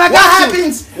 And then I got what to.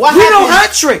 happens? We don't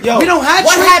have trick. Yo, we don't have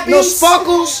what trick. happens No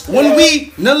sparkles. when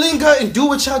we nalinga and do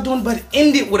what y'all doing, but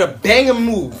end it with a banger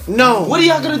move? No. What are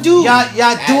y'all gonna do? Y'all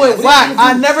do it whack.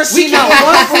 I never seen that can't-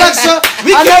 one flexer.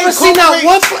 we I can't never seen that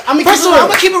one. I mean, First of all, I'm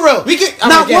gonna keep it real. We can-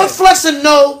 Not get one it. flexer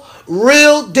know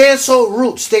real dancehall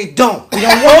roots. They don't. All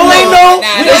they know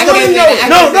Nah, is I the can't do that. I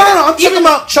no. can't I'm talking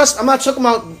about. Trust. I'm not talking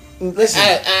about. Listen.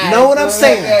 Know what I'm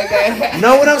saying.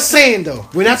 Know what I'm saying though.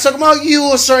 We're not talking about you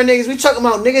or certain niggas. We talking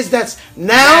about niggas that's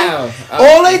now.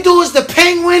 All they do is the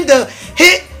penguin, the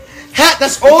hit. Hat,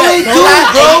 that's all they do,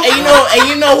 bro. And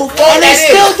you know who fault And they that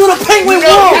still is. do the penguin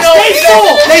wrong. you know- That's their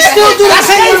fault. They still do the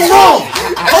penguin wrong.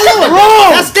 Hold on,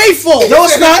 wrong. That's their fault. No,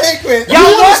 it's not.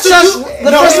 Y'all watch us.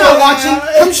 No, it's not watching.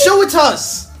 Come show it to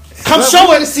us. Come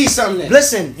show it it. to see something.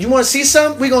 Listen, you want to see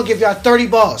something? We gonna give y'all 30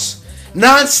 bars,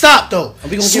 non-stop though.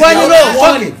 We gonna Sweat give it y'all off.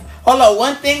 one. Fuck it. Hold on,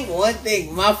 one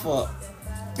thing, my fault.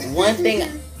 One thing,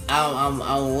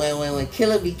 when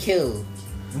Killer be killed,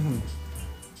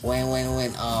 when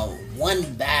one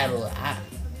battle,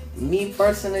 me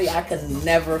personally, I could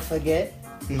never forget.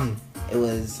 It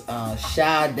was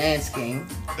Sha Dance King.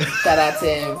 Shout out to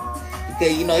him.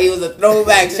 Because, you know, he was a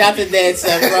throwback. Shout to Dance,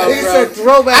 bro. It's a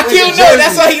throwback. I can't know.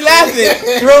 That's why he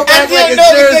laughing. Throwback I like can't a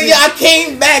know jersey. because I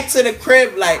came back to the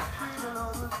crib like,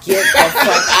 get the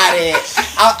fuck out of here.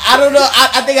 I don't know.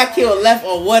 I think I killed left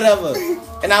or whatever.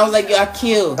 And I was like, yo, I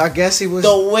killed. I guess he was.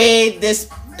 The way this,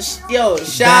 Sha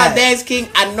bad. Dance King,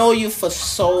 I know you for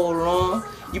so long.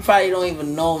 You probably don't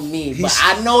even know me. But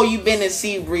I know you've been in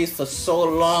Sea Breeze for so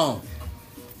long.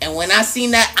 And when I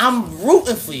seen that, I'm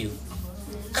rooting for you.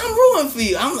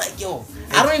 I'm like, yo,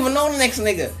 I don't even know the next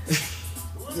nigga.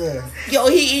 Yeah.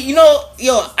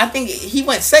 Yo, I think he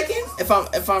went second. If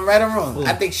I'm right or wrong, Ooh.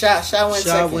 I think Sha went Shaw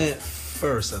second. went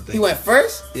first, I think. He went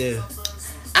first. Yeah.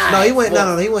 Alright, No, he went.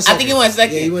 No, he went second. I think he went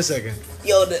second. Yeah, he went second.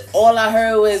 Yo, all I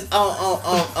heard was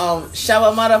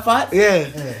Shawa Marafat.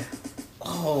 Yeah.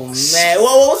 Oh man,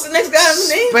 what's the next guy's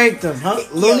name? Spanked him, huh?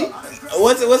 Looney.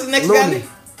 What's the next guy's name?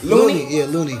 Looney. Yeah,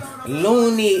 Looney.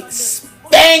 Looney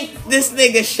spanked this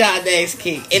nigga Sha Dance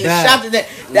King. And the Bad. shot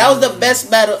that was the best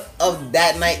battle of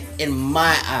that night in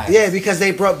my eyes. Yeah, because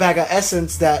they brought back an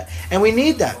essence and we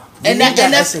need that. And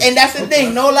that's the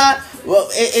thing. No lie. Well,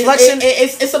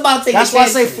 it's about taking. That's why I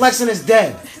say flexing is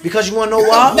dead. Because you want to know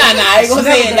why? Nah, I ain't gonna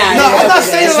say it. No, I'm not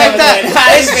saying it like that.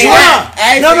 It's dry.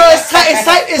 No, it's tight. It's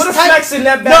tight.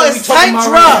 No, it's tight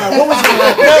dry. No,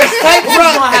 it's tight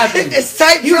dry. It's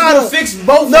tight dry. You fix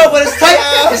both. No, but it's tight.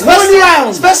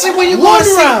 Especially when you going to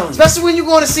see. round. Especially when you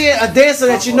going to see a dancer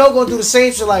that you know gonna do the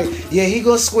same shit. Like, yeah, he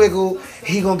gonna squiggle.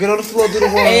 He gonna get on the floor, do the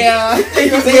one. Yeah.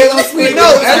 No,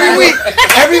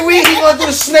 every week he gonna do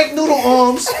the snake noodle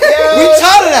arms. We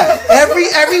tired of that. Every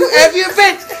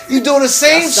event you doing the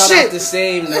same shit. The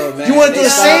same though, man. You want to do the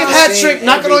same hat trick,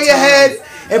 knock it on your head,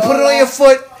 and put it on your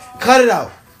foot. Cut it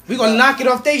out. We gonna knock it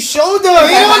off their shoulder.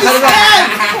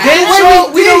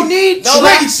 We don't need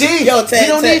tricks. Yo, We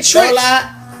don't need tricks. Don't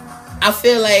lie. I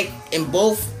feel like in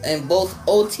both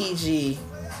OTG,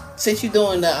 since you're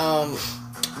doing the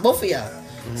both of y'all,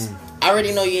 I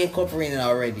already know you incorporating it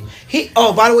already.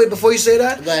 By the way, before you say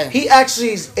that, Go ahead. he actually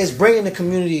is bringing the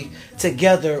community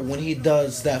together when he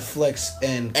does that flex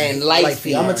and light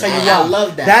feed. I'm gonna tell you why. I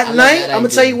love that. That I love night, that I'm gonna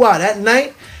idea. tell you why. That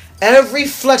night, every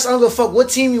flex, I don't give a fuck what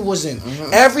team you was in.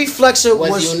 Every flexer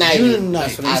was united. You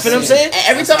That's feel what what I'm saying?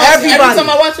 Every time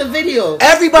I watch a video,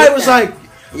 everybody was like,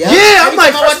 Yeah, I'm Every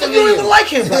like, time I watch first the you don't video. even like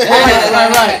him.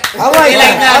 Right. I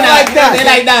like that. They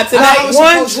like that Nah, tonight.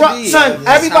 one supposed to drop, be, son. yeah. That's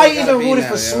how Everybody it gotta even be rooted now,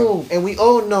 for yo. Smooth, and we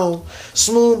all know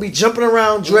Smooth be jumping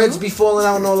around, dreads be falling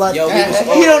out, no lie. Yo, we was He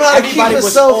don't know how to keep everybody was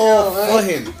himself. all for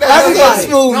him. Everybody.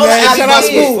 Smooth, No, man. I Shout out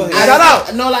did. Smooth. Shout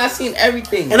out. No, I seen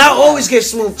everything. And I always give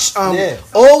Smooth, Yeah.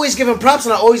 always give him props,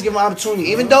 and I always give him opportunity,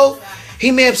 even though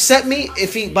he may upset me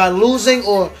if he by losing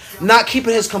or not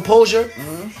keeping his composure.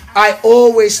 I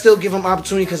always still give him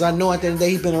opportunity because I know at the end of the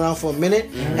day he's been around for a minute,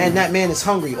 and that man is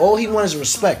hungry. All he wants is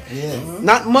respect.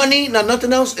 Not money, not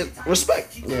nothing else.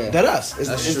 Respect. Yeah. That us.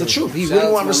 It's the truth. He Shout really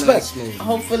out want to my respect, man Smooth.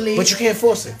 Hopefully, but you can't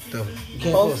force it. Though. You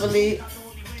can't force it. hopefully,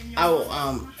 I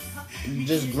will,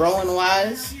 just growing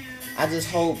wise, I just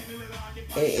hope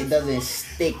it doesn't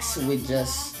sticks with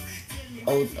just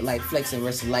like flexing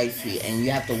versus light feet, and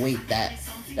you have to wait that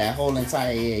whole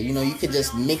entire year. You know, you could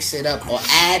just mix it up or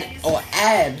add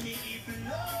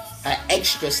an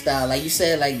extra style, like you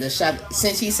said, like the shot.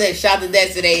 Since he said shot the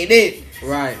dance, it ain't it.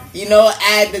 Right. You know,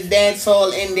 add the dance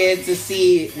hall in there to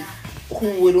see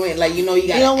who would win. Like, you know, you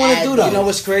got. He don't wanna do that. You know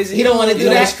what's crazy? He don't wanna do You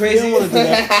know that. what's crazy? He don't wanna do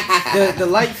that. The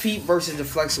light feet versus the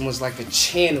flexing was like a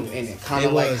channel in it, kind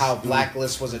of It like was. how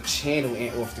Blacklist was a channel in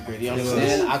Off the Grid. You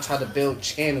understand? I try to build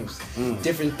channels,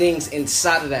 different things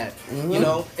inside of that. You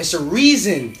know, it's a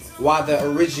reason why the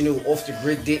original Off the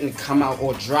Grid didn't come out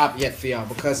or drop yet for y'all,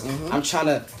 because I'm trying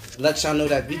to let y'all know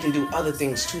that we can do other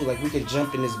things too. Like, we could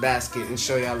jump in this basket and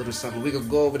show y'all a little something. We could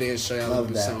go over there and show y'all a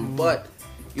little something. But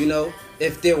you know,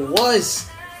 if there was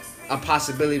a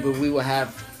possibility where we would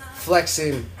have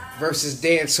flexing versus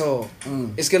dancehall,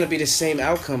 it's gonna be the same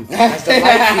outcome as the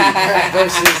light feet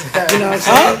versus, you know what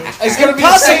I'm saying? It's gonna be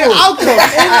the same outcome.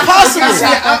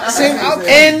 Same outcome.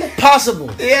 Impossible.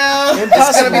 Yeah, Impossible.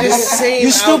 It's gonna be the same.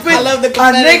 You stupid. I love the A nigga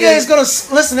competitive- is gonna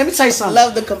listen. Let me tell you something.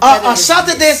 Love the competitive. A shot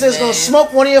the dancer is gonna man.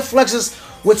 smoke one of your flexes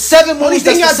with 7 Only moves.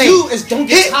 thing That's the y'all same. do is don't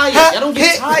get tired. Y'all don't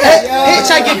get tired. Hit,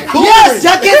 Y'all get bored. yes,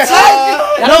 y'all get tired.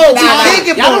 No, we can't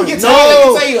get Y'all don't bored. get No, tired. Let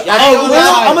me tell you,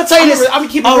 I'm gonna tell you this. I'm gonna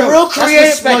keep it a real. real That's creative.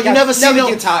 respect. No, you Y'all never seen never no.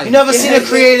 get tired. You never seen a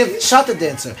creative shot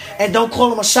dancer, and don't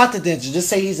call him a shot dancer. Just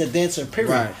say he's a dancer.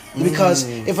 Period. Right. Because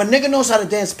if a nigga knows how to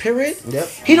dance, period, Yep.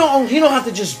 he don't have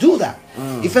to just do that.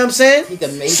 You feel what I'm saying? He can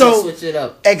switch it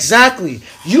up. Exactly.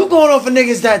 You going on for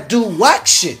niggas that do whack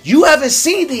shit. You haven't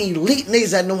seen the elite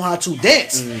niggas that know how to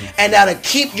dance and that'll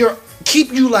keep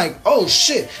you like, oh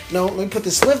shit. No, let me put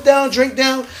this lift down, drink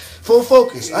down, full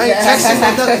focus. I ain't texting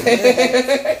or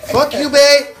nothing. Fuck you,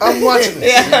 babe. I'm watching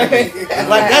this.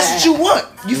 Like, that's what you want.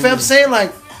 You feel what I'm saying?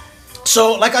 Like,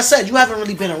 so like I said, you haven't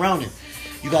really been around it.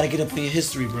 You gotta get up on your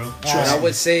history, bro. What Trust I me.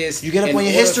 would say is, You get up in on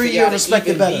your order history, for you'll y'all to respect it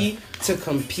even better. be to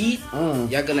compete,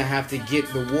 y'all gonna have to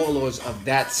get the warlords of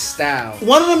that style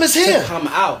One of them is here. to come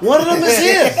out. One of them is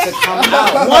here. To come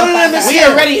out. One of them is We here.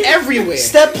 already everywhere.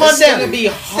 Step on It's them. gonna be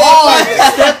hard.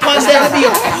 Step on them. It's gonna be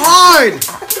hard.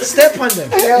 Step on them.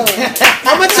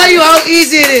 I'm gonna tell you how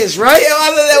easy it is, right?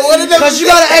 Because you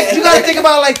gotta think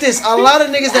about it like this. A lot of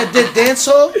niggas that did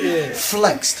dancehall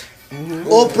flexed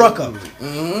or broke up.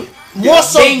 More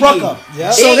so broke up.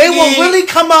 Yep. So they will Bingy. really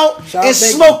come out Shout and out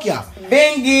Bingy. smoke y'all.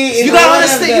 Bengi is You gotta one of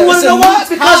understand. the- You wanna It's a know new why?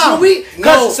 Because time. when we,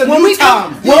 It's a when new we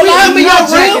come, time. when we come in You're your not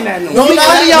drinking that real, no when more. we No,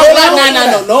 come in your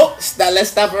real, no. Let's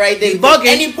stop it right there. He Because bugging.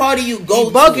 Any party you go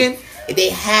He bugging. to, they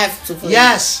have to play.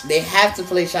 Yes. They have to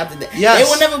play shot to dance. Yes. They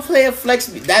will never play a flex.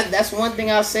 That's one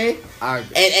thing I'll say.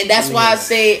 And that's why I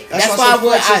say That's that's why I why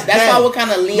say flex is that's dead. why we're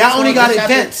kind of lean. Y'all only towards got the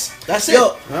shot events. That's it. Yo,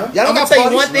 Y'all I'm don't gonna got tell you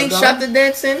parties. one thing. No, Shot the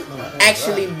dancing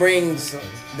actually brings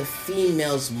the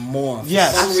females more for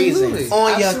Yes. some reason.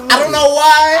 On your, I don't know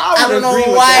why. I don't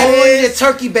know why on it your is.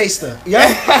 turkey baster. Yeah,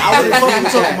 I would fucking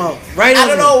talking about. Right. I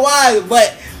don't know why,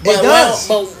 but does.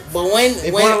 but when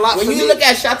brought a lot for when you me. look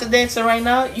at shot the dancing right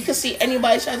now, you can see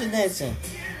anybody shot the dancing,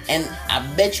 and I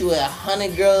bet you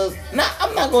 100 girls.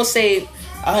 I'm not gonna say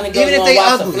 100 girls Even if gonna they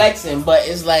watch the ugly. flexing, but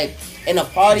it's like in a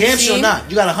party Damn scene. sure not.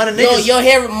 You got 100 Yo, niggas. you'll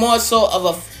hear more so of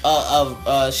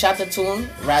a shot the tune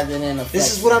rather than a.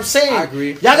 This is what I'm saying. I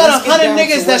agree. Y'all got Let's get 100 down to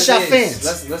niggas what that's it your is.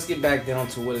 fans. Let's get back down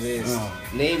to what it is.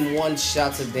 Name one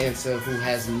shotza dancer who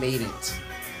has made it.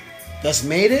 That's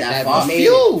made it. That A made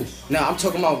few. No, I'm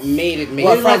talking about made it.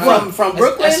 What, from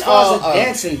Brooklyn as far as or,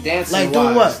 dancing Like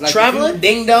doing what? Like Traveling?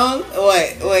 Ding dong.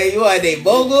 What you want? They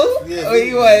bogle? Or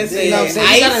you want to say You know what I'm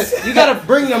saying? ice? You gotta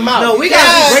bring them out. No, we Yeah,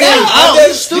 gotta bring yeah, them I'm out. just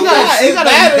You stupid. stupid. You gotta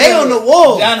It's they bad on the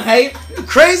wall. John Hype.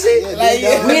 Crazy?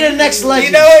 Like, We the next legend.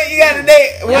 You know what? You got to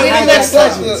date. We the next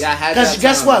legend. Y'all had Because y'all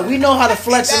guess time. what? We know how to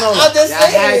flex and all I'm that. just Y'all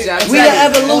had saying. y'all We the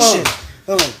evolution.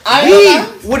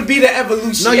 We would be the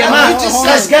evolution. No, you're Y'all not. just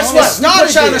Because said- guess what? It's You not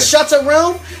put y'all in there. a shutter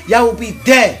realm, y'all will be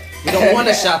dead. We don't want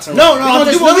a shot to No, run. no, We I'm gonna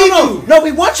just, do what we no. do. No,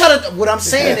 we want y'all to. What I'm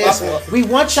saying is, we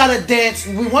want y'all to dance.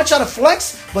 We want y'all to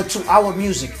flex, but to our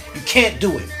music, you can't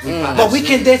do it. But we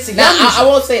can dance to your Now, music. I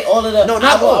won't say all of them. No,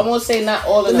 not all. I won't say not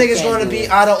all The of them. niggas can't gonna do be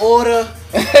it. out of order,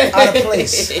 out of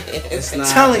place. It's I'm not.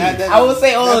 telling you. I won't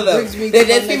say all of them. brings me to my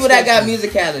There's people that next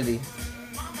got musicality.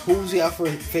 Who's your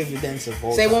favorite dancer of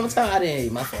all Say time? one more time. I didn't hear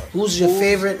you. My fault. Who's your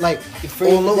favorite, like, Your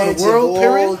favorite all over the dancer world, of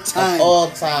period? all time. All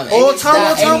time. All Any time,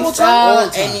 all style, time, any all time? style, All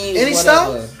time. Any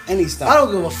style? whatever. Any style. I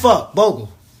don't give a fuck. Bogle.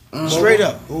 Straight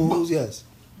up. Who's yours?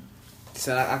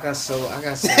 So I got so. No,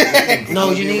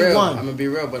 I'ma you be need real. one. I'm gonna be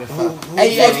real, but if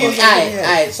Hey, Who's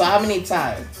alright. So how many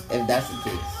times? If that's the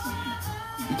case,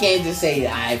 you can't just say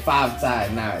 5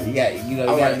 times. Nah, you gotta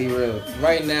Alright. be real.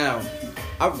 right now,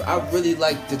 I really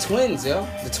like the twins, yo.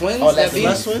 The twins. Oh, that's that be- the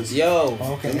Les Twins? Yo.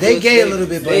 Okay. They gay a little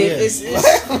bit, but yeah.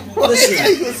 Listen,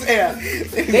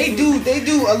 they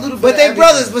do a little bit. But of they everything.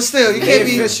 brothers, but still, you They can't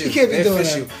be official. They doing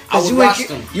official. that. I 'Cause would you watch ain't,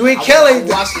 them. you ain't I Kelly. would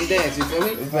watch them dance. You feel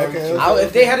me? Okay.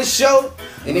 If they had a show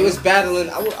and they was battling,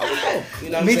 I would go. You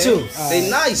know what Me I'm saying? too. They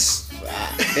nice.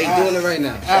 They doing it right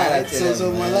now. Alright,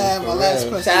 so my last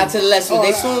question. Shout out to the lessons. Oh,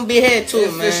 They soon be here too,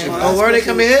 Official. man. Oh, where they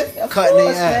come in here? Of Cutting their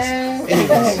course, ass. man. They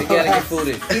gotta get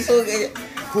fooded. He so good.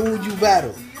 Who would you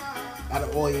battle out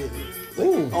of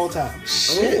all time?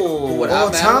 Shit. Who would All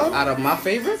I battle time? out of my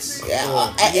favorites? Yeah,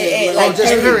 like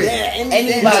just period.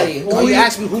 Anybody. Who you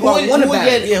ask me who I wanna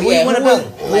battle? Yeah, who you wanna battle?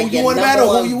 Who you want to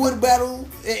battle? Who you would battle?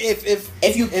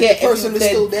 If you the can't, person is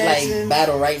still like dancing.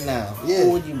 battle right now, Yeah.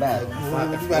 who would you battle? Who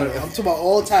would you battle? I'm talking about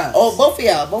all time. Oh, both of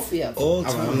y'all. All All right,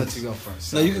 I'm time. gonna let you go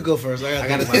first. No, you could go first. I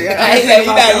gotta think think. about it. I ain't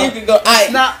know, you can go. I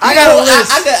got a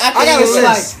list. I got a It's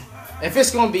list. like, if it's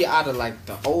gonna be out of like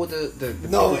the older, the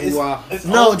No, people who are, it's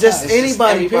No, all just time. it's just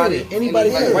anybody, period. Anybody,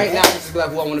 like period. right now, this is like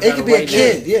who I want to It could be a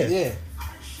kid, yeah. Yeah.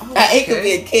 It could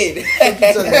be a kid.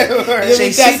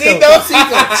 Chasito.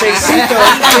 Chasito.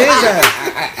 His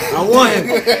ass. I want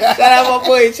him. Shout out my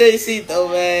boy Chasito,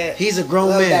 man. He's a grown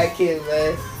Love man. that kid,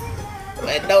 man.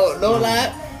 But no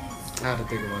lie, I have to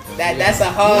think about that. that's a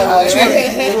hard one.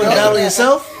 You want to battle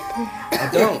yourself? I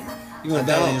don't. You want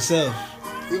to battle yourself?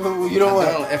 You know I what?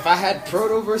 don't. If I had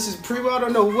Proto versus Premo, I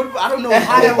don't know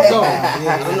how that would go.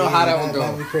 I don't know how that would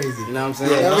That'd be go. crazy. You know what I'm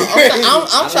saying?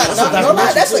 I'm trying. No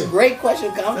lie, that's a great question.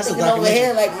 Cause I'm That's a thinking over documentary.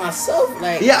 here like myself.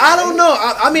 Like Yeah, I don't know.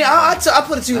 I mean, I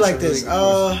put it to you That's like a really this.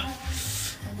 good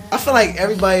I feel like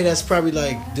everybody that's probably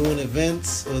like doing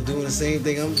events or doing the same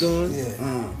thing I'm doing,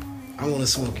 Yeah. I want to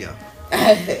smoke y'all.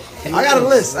 I got a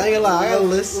list. I ain't gonna lie. I got a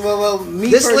list. Well, me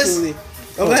This personally.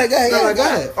 Oh, go ahead, go ahead, No, go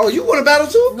ahead. Oh, you want to battle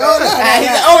too? No, Go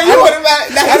ahead. oh, you want to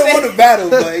battle? I don't want to battle,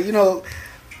 but you know,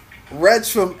 Reg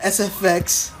from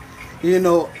SFX, you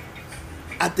know,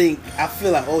 I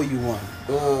feel like you won.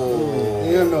 Oh,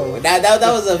 You know. that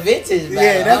was a vintage battle.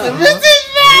 Yeah, that's a huh? vintage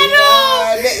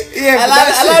battle. Yeah,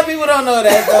 but a lot of people don't know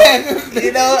that. Though.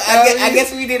 You know, I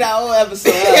guess we did our own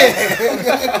episode.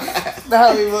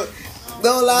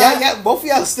 No lie. Both of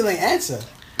y'all still ain't answer.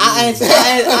 I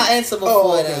answer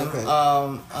before okay, them.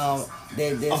 okay.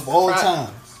 There's Of all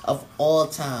time. Of all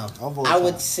time. Of all I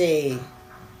would time. say.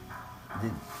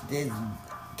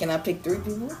 Can I pick 3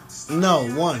 people? No,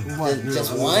 one.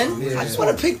 Just one? Yeah. I just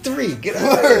want to pick 3. Get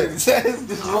out. Words. I'm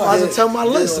about to tell my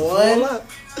list. Just Pull one? up.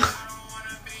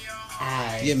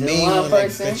 Alright, Your just main one one like,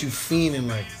 person. that you fiending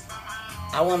like.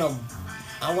 I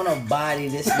wanna body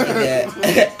this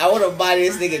nigga. I wanna body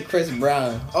this nigga Chris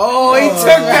Brown. Oh, he took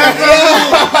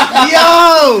that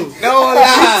Yo! No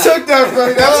lie. He took that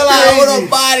from I wanna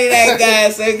body that guy.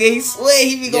 So he swear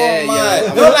he be going Yeah, mad.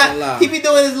 yeah, No I'm not lie. gonna lie. He be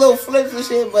doing his little flips and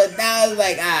shit, but now it's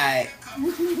like, alright,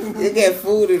 you get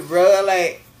fooded, bro.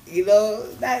 Like, you know,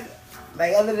 that.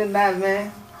 Like other than that,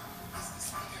 man.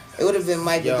 It would have been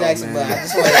Michael Jackson, man. but I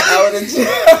just wanted. I would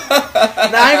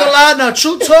have. Now, I ain't gonna lie. Now,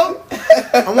 true talk,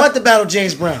 I want to battle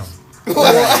James Brown. I want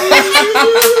to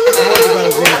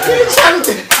battle James Brown.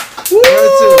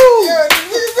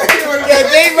 Yeah,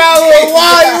 James Brown was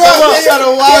wild.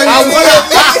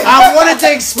 I wanted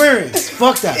to experience.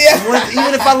 Fuck that.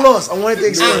 Even if I lost, I wanted to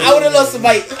experience. I would have lost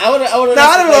somebody. I would have. No,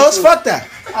 I'd have lost. Fuck that.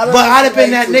 I'd have But I'd have lost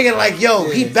been that somebody nigga like, yo,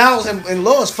 he battled him and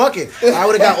lost. Fuck it. I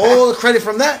would have got all the credit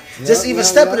from that. Just even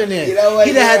stepping in there. You know what?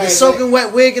 He'd have had the You're soaking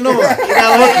wet wig and all. You know what?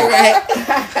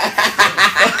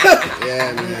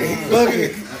 Yeah, man. Fuck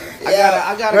it.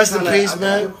 I gotta Rest in kinda- peace,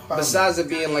 man. Besides it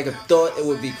being like a thought, it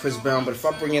would be Chris Brown. But if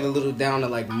I bring it a little down to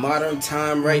like modern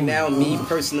time right now, me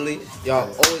personally, y'all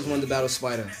always wanted to battle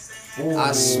Spider.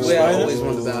 I swear I always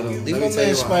wanted to battle him. Leave Let my me tell man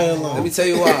you Spider why. alone. Let me tell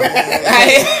you why.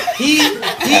 he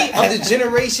of the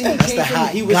generation he came the from. hot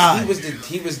He guy. was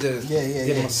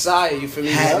the Messiah. You feel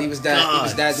me? Hot He was that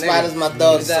nigga. Spider's my He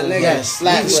dog. was that too. nigga. Yes,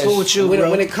 Flatbush. leave school with you,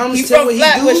 bro. When it comes He to from what he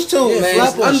Flatbush do, too, yeah, man.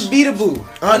 it's Flatbush. unbeatable.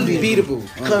 Unbeatable.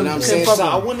 You know what I'm saying? Couldn't So fuck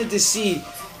I with him. wanted to see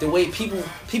the way people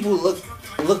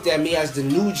looked at me as the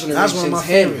new generation's That's one of my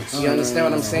him. favorites. You understand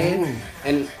what I'm saying?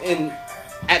 And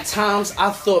at times I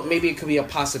thought maybe it could be a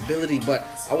possibility, but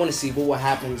I want to see what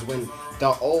happens when the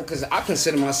old, because I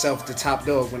consider myself the top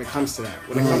dog when it comes to that.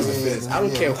 When it comes to fitteds, I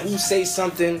don't care who say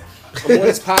something. I'm on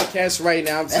this podcast right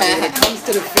now. I'm telling you, when it comes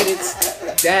to the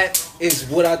fitteds, that is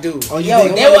what I do. Oh, you Yo,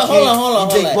 big, they were hold on.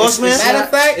 you big boss man? Matter of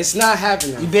fact, It's not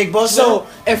happening. You big boss So man?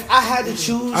 if I had to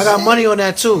choose, I got money on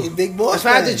that too. Big boss. if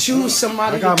I had to choose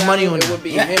somebody, I got to money battle, on it that. would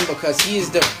be him because he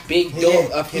is the big dog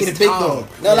of he his the big time. dog.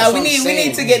 no, That's like we what I'm need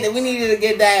to saying. get we needed to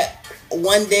get that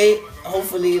one day.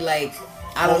 Hopefully, like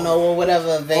I don't know, or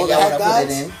whatever event y'all wanna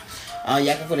put it in. Y'all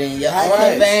can put it in your own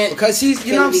Right. event. Because he's,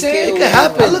 you know what I'm saying? It can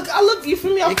happen. I look, you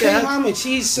feel me? I It pay can happen. homage.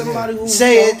 He's somebody who,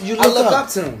 Say you know, it, you I look look up. up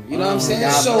to him. You know what I'm saying?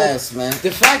 God So bless, man. the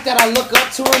fact that I look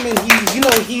up to him and he, you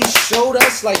know, he showed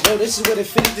us like, yo, this is where it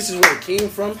fitted, this is where it came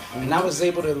from, and I was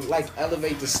able to like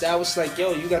elevate the style. It's like,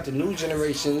 yo, you got the new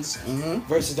generations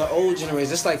versus the old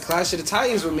generations. It's like Clash of the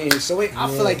Titans with me. So I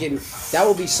feel like that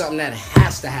would be something that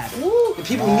has to happen. And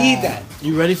people need that.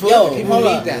 You ready for Yo, it? People hold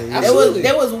need up. that. There Absolutely.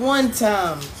 was one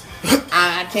time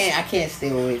I can't stay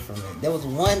away from it. There was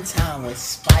one time with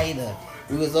Spider.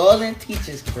 We was all in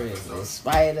Peach's crib. It was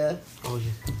Spider, Oh,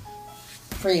 yeah.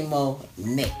 Premo,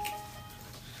 Nick.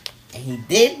 And he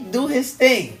did do his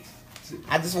thing.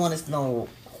 I just want to know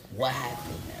what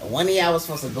happened. One of y'all was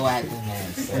supposed to go at this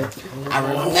man. So I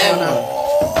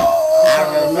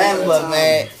remember,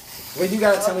 man. Well, you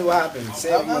gotta tell me what happened.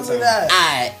 Say it one more time.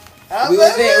 Alright. We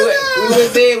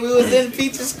was in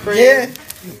Peach's crib.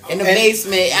 In the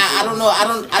basement. I don't know.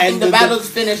 I think the battle's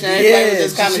finished and everybody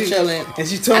was just kind of chilling. And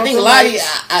she I told think him Lottie,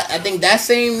 I think that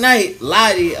same night,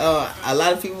 Lottie, a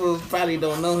lot of people probably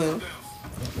don't know him,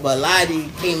 but Lottie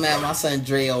came at my son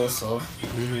Dre also,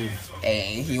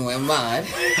 and he went mad.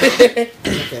 Okay.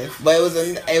 But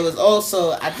it was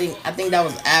also I think that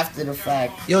was after the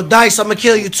fact. Yo, Dice, I'm gonna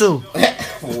kill you too.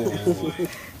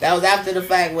 That was after the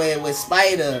fact where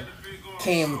Spider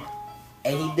came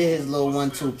and he did his little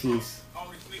 1-2 piece.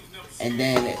 And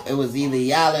then it was either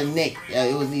y'all or Nick.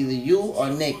 It was either you or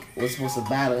Nick was supposed to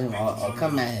battle him or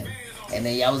come at him. And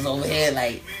then y'all was over here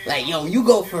like yo, you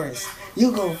go first.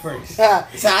 You go first. So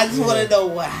I just want to know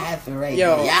what happened right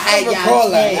Yo, there. Y'all I had don't recall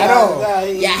that at all.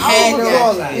 Y'all had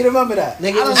y'all. You remember that?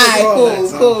 Nigga, I don't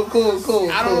just recall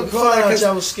Cool. I don't recall Find that out 'cause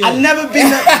y'all was scared. I've never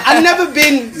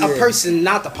been a person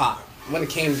not to pop when it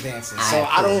came to dancing. So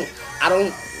I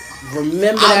don't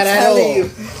remember that at all.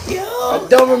 Yo. I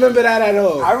don't remember that at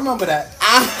all. I remember that.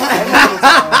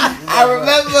 I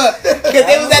remember because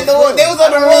they was at the wall. They was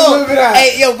on the wall. remember that.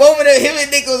 Hey, yo, both of them, him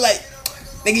and Nick was like,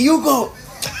 "Nigga, you go."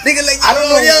 Nigga, like, I don't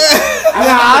know.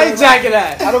 Nah, I ain't jacking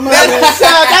that. I don't remember That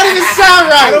didn't sound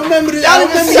right. I don't remember that. That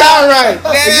didn't sound right.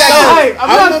 I'm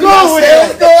not going with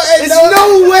it. There's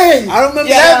no way. I don't remember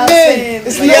That that. man.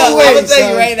 There's Yo, no way. I'm gonna tell son.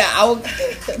 you right now. I will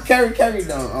Kerry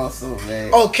though also, man.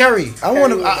 Oh, Kerry.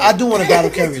 I do want to battle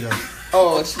Kerry though.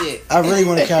 Oh shit. I really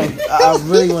want to carry. I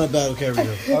really want to battle Kerry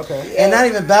though. Okay. And not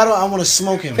even battle. I want to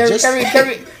smoke him.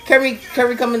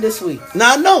 Kerry coming this week.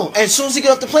 Nah, no. As soon as he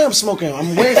get off the plane, I'm smoking him.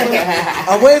 I'm waiting for him.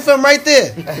 I'm waiting for him right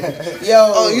there.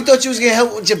 Yo. Oh, you thought you was getting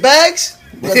help with your bags?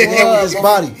 With his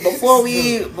body. Before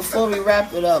we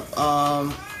wrap it up,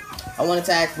 I wanted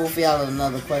to ask both of y'all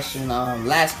another question.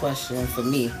 Last question for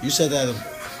me. You said that.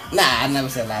 Nah, I never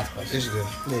said last question. Yes,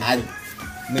 you did. I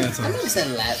never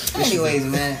said last. Anyways,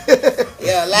 man.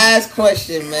 Yeah, last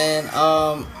question, man.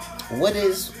 What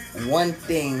is one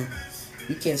thing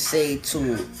you can say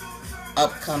to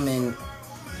upcoming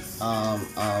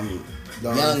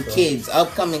young kids,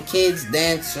 upcoming kids,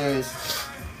 dancers,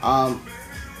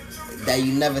 that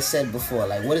you never said before?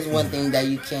 Like, what is one thing that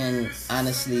you can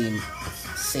honestly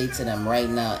say to them right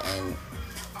now, and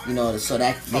you know, so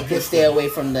that they can stay away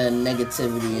from the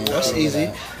negativity? And That's all easy.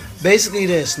 that? Basically,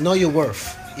 this: know your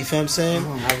worth. You feel what I'm saying?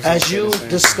 As you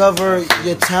discover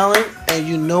your talent and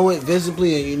you know it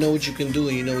visibly and you know what you can do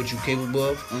and you know what you're capable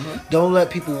of, don't let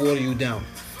people water you down.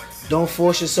 Don't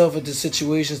force yourself into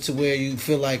situations to where you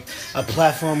feel like a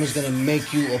platform is gonna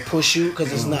make you or push you,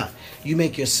 because it's not. You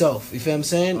make yourself. You feel what I'm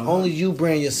saying? Only you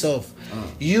brand yourself.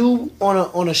 You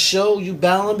on a show, you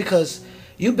battling, because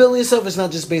you building yourself is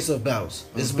not just based off battles.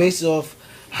 It's based off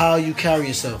how you carry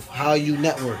yourself, how you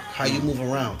network, how you move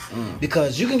around.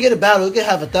 Because you can get a battle, it can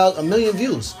have a million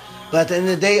views. But at the end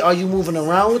of the day, are you moving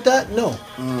around with that? No.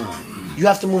 You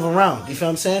have to move around. You feel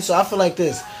what I'm saying? So I feel like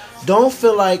this. Don't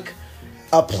feel like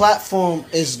a platform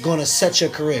is gonna set your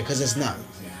career, because it's not.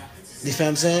 You feel what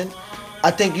I'm saying?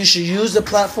 I think you should use the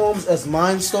platforms as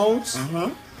milestones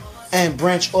and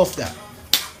branch off that.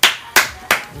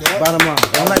 Yep. Bottom line.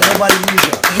 Don't let nobody use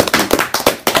you.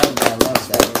 I love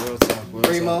that. Real talk.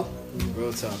 Premo.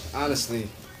 Real talk. Honestly,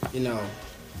 you know,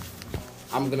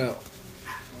 I'm gonna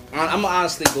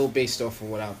honestly go based off of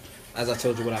what as I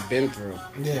told you, what I've been through.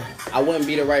 Yeah. I wouldn't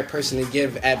be the right person to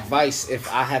give advice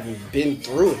if I haven't been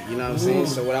through it. You know what I'm saying?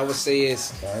 So what I would say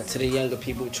is to the younger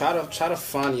people, try to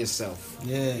find yourself.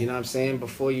 Yeah. You know what I'm saying?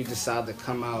 Before you decide to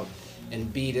come out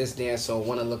and be this dancer or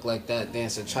want to look like that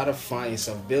dancer, try to find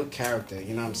yourself, build character.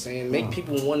 You know what I'm saying? Make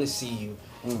people want to see you.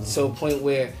 To a point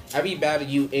where every battle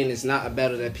you in is not a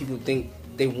battle that people think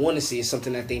they want to see. It's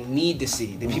something that they need to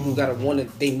see. The people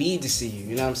they need to see you.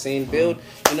 You know what I'm saying? Build,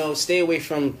 stay away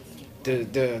from the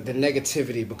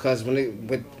negativity, because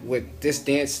with this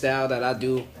dance style that I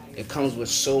do, it comes with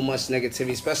so much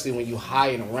negativity, especially when you high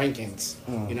in the rankings.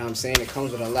 You know what I'm saying? It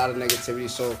comes with a lot of negativity.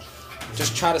 So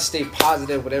just try to stay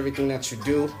positive with everything that you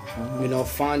do.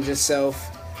 Find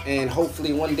yourself, and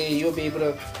hopefully one day you'll be able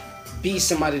to be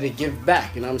somebody to give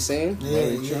back. You know what I'm saying?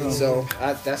 Yeah. So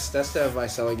that's the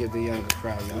advice I would give the younger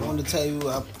crowd. I want to tell you,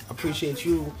 I appreciate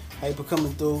you, Hypa,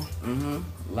 coming through.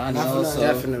 Lonnie Not for also.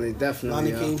 nothing. Definitely.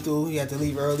 Lonnie came through. He had to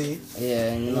leave early.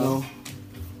 Yeah, You know,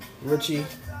 Richie,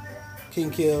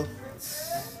 King Kill,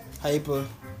 Hypa,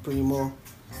 Premo.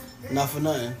 Not for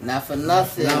nothing. Not for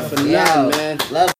nothing. Not for nothing, Yo, man. Love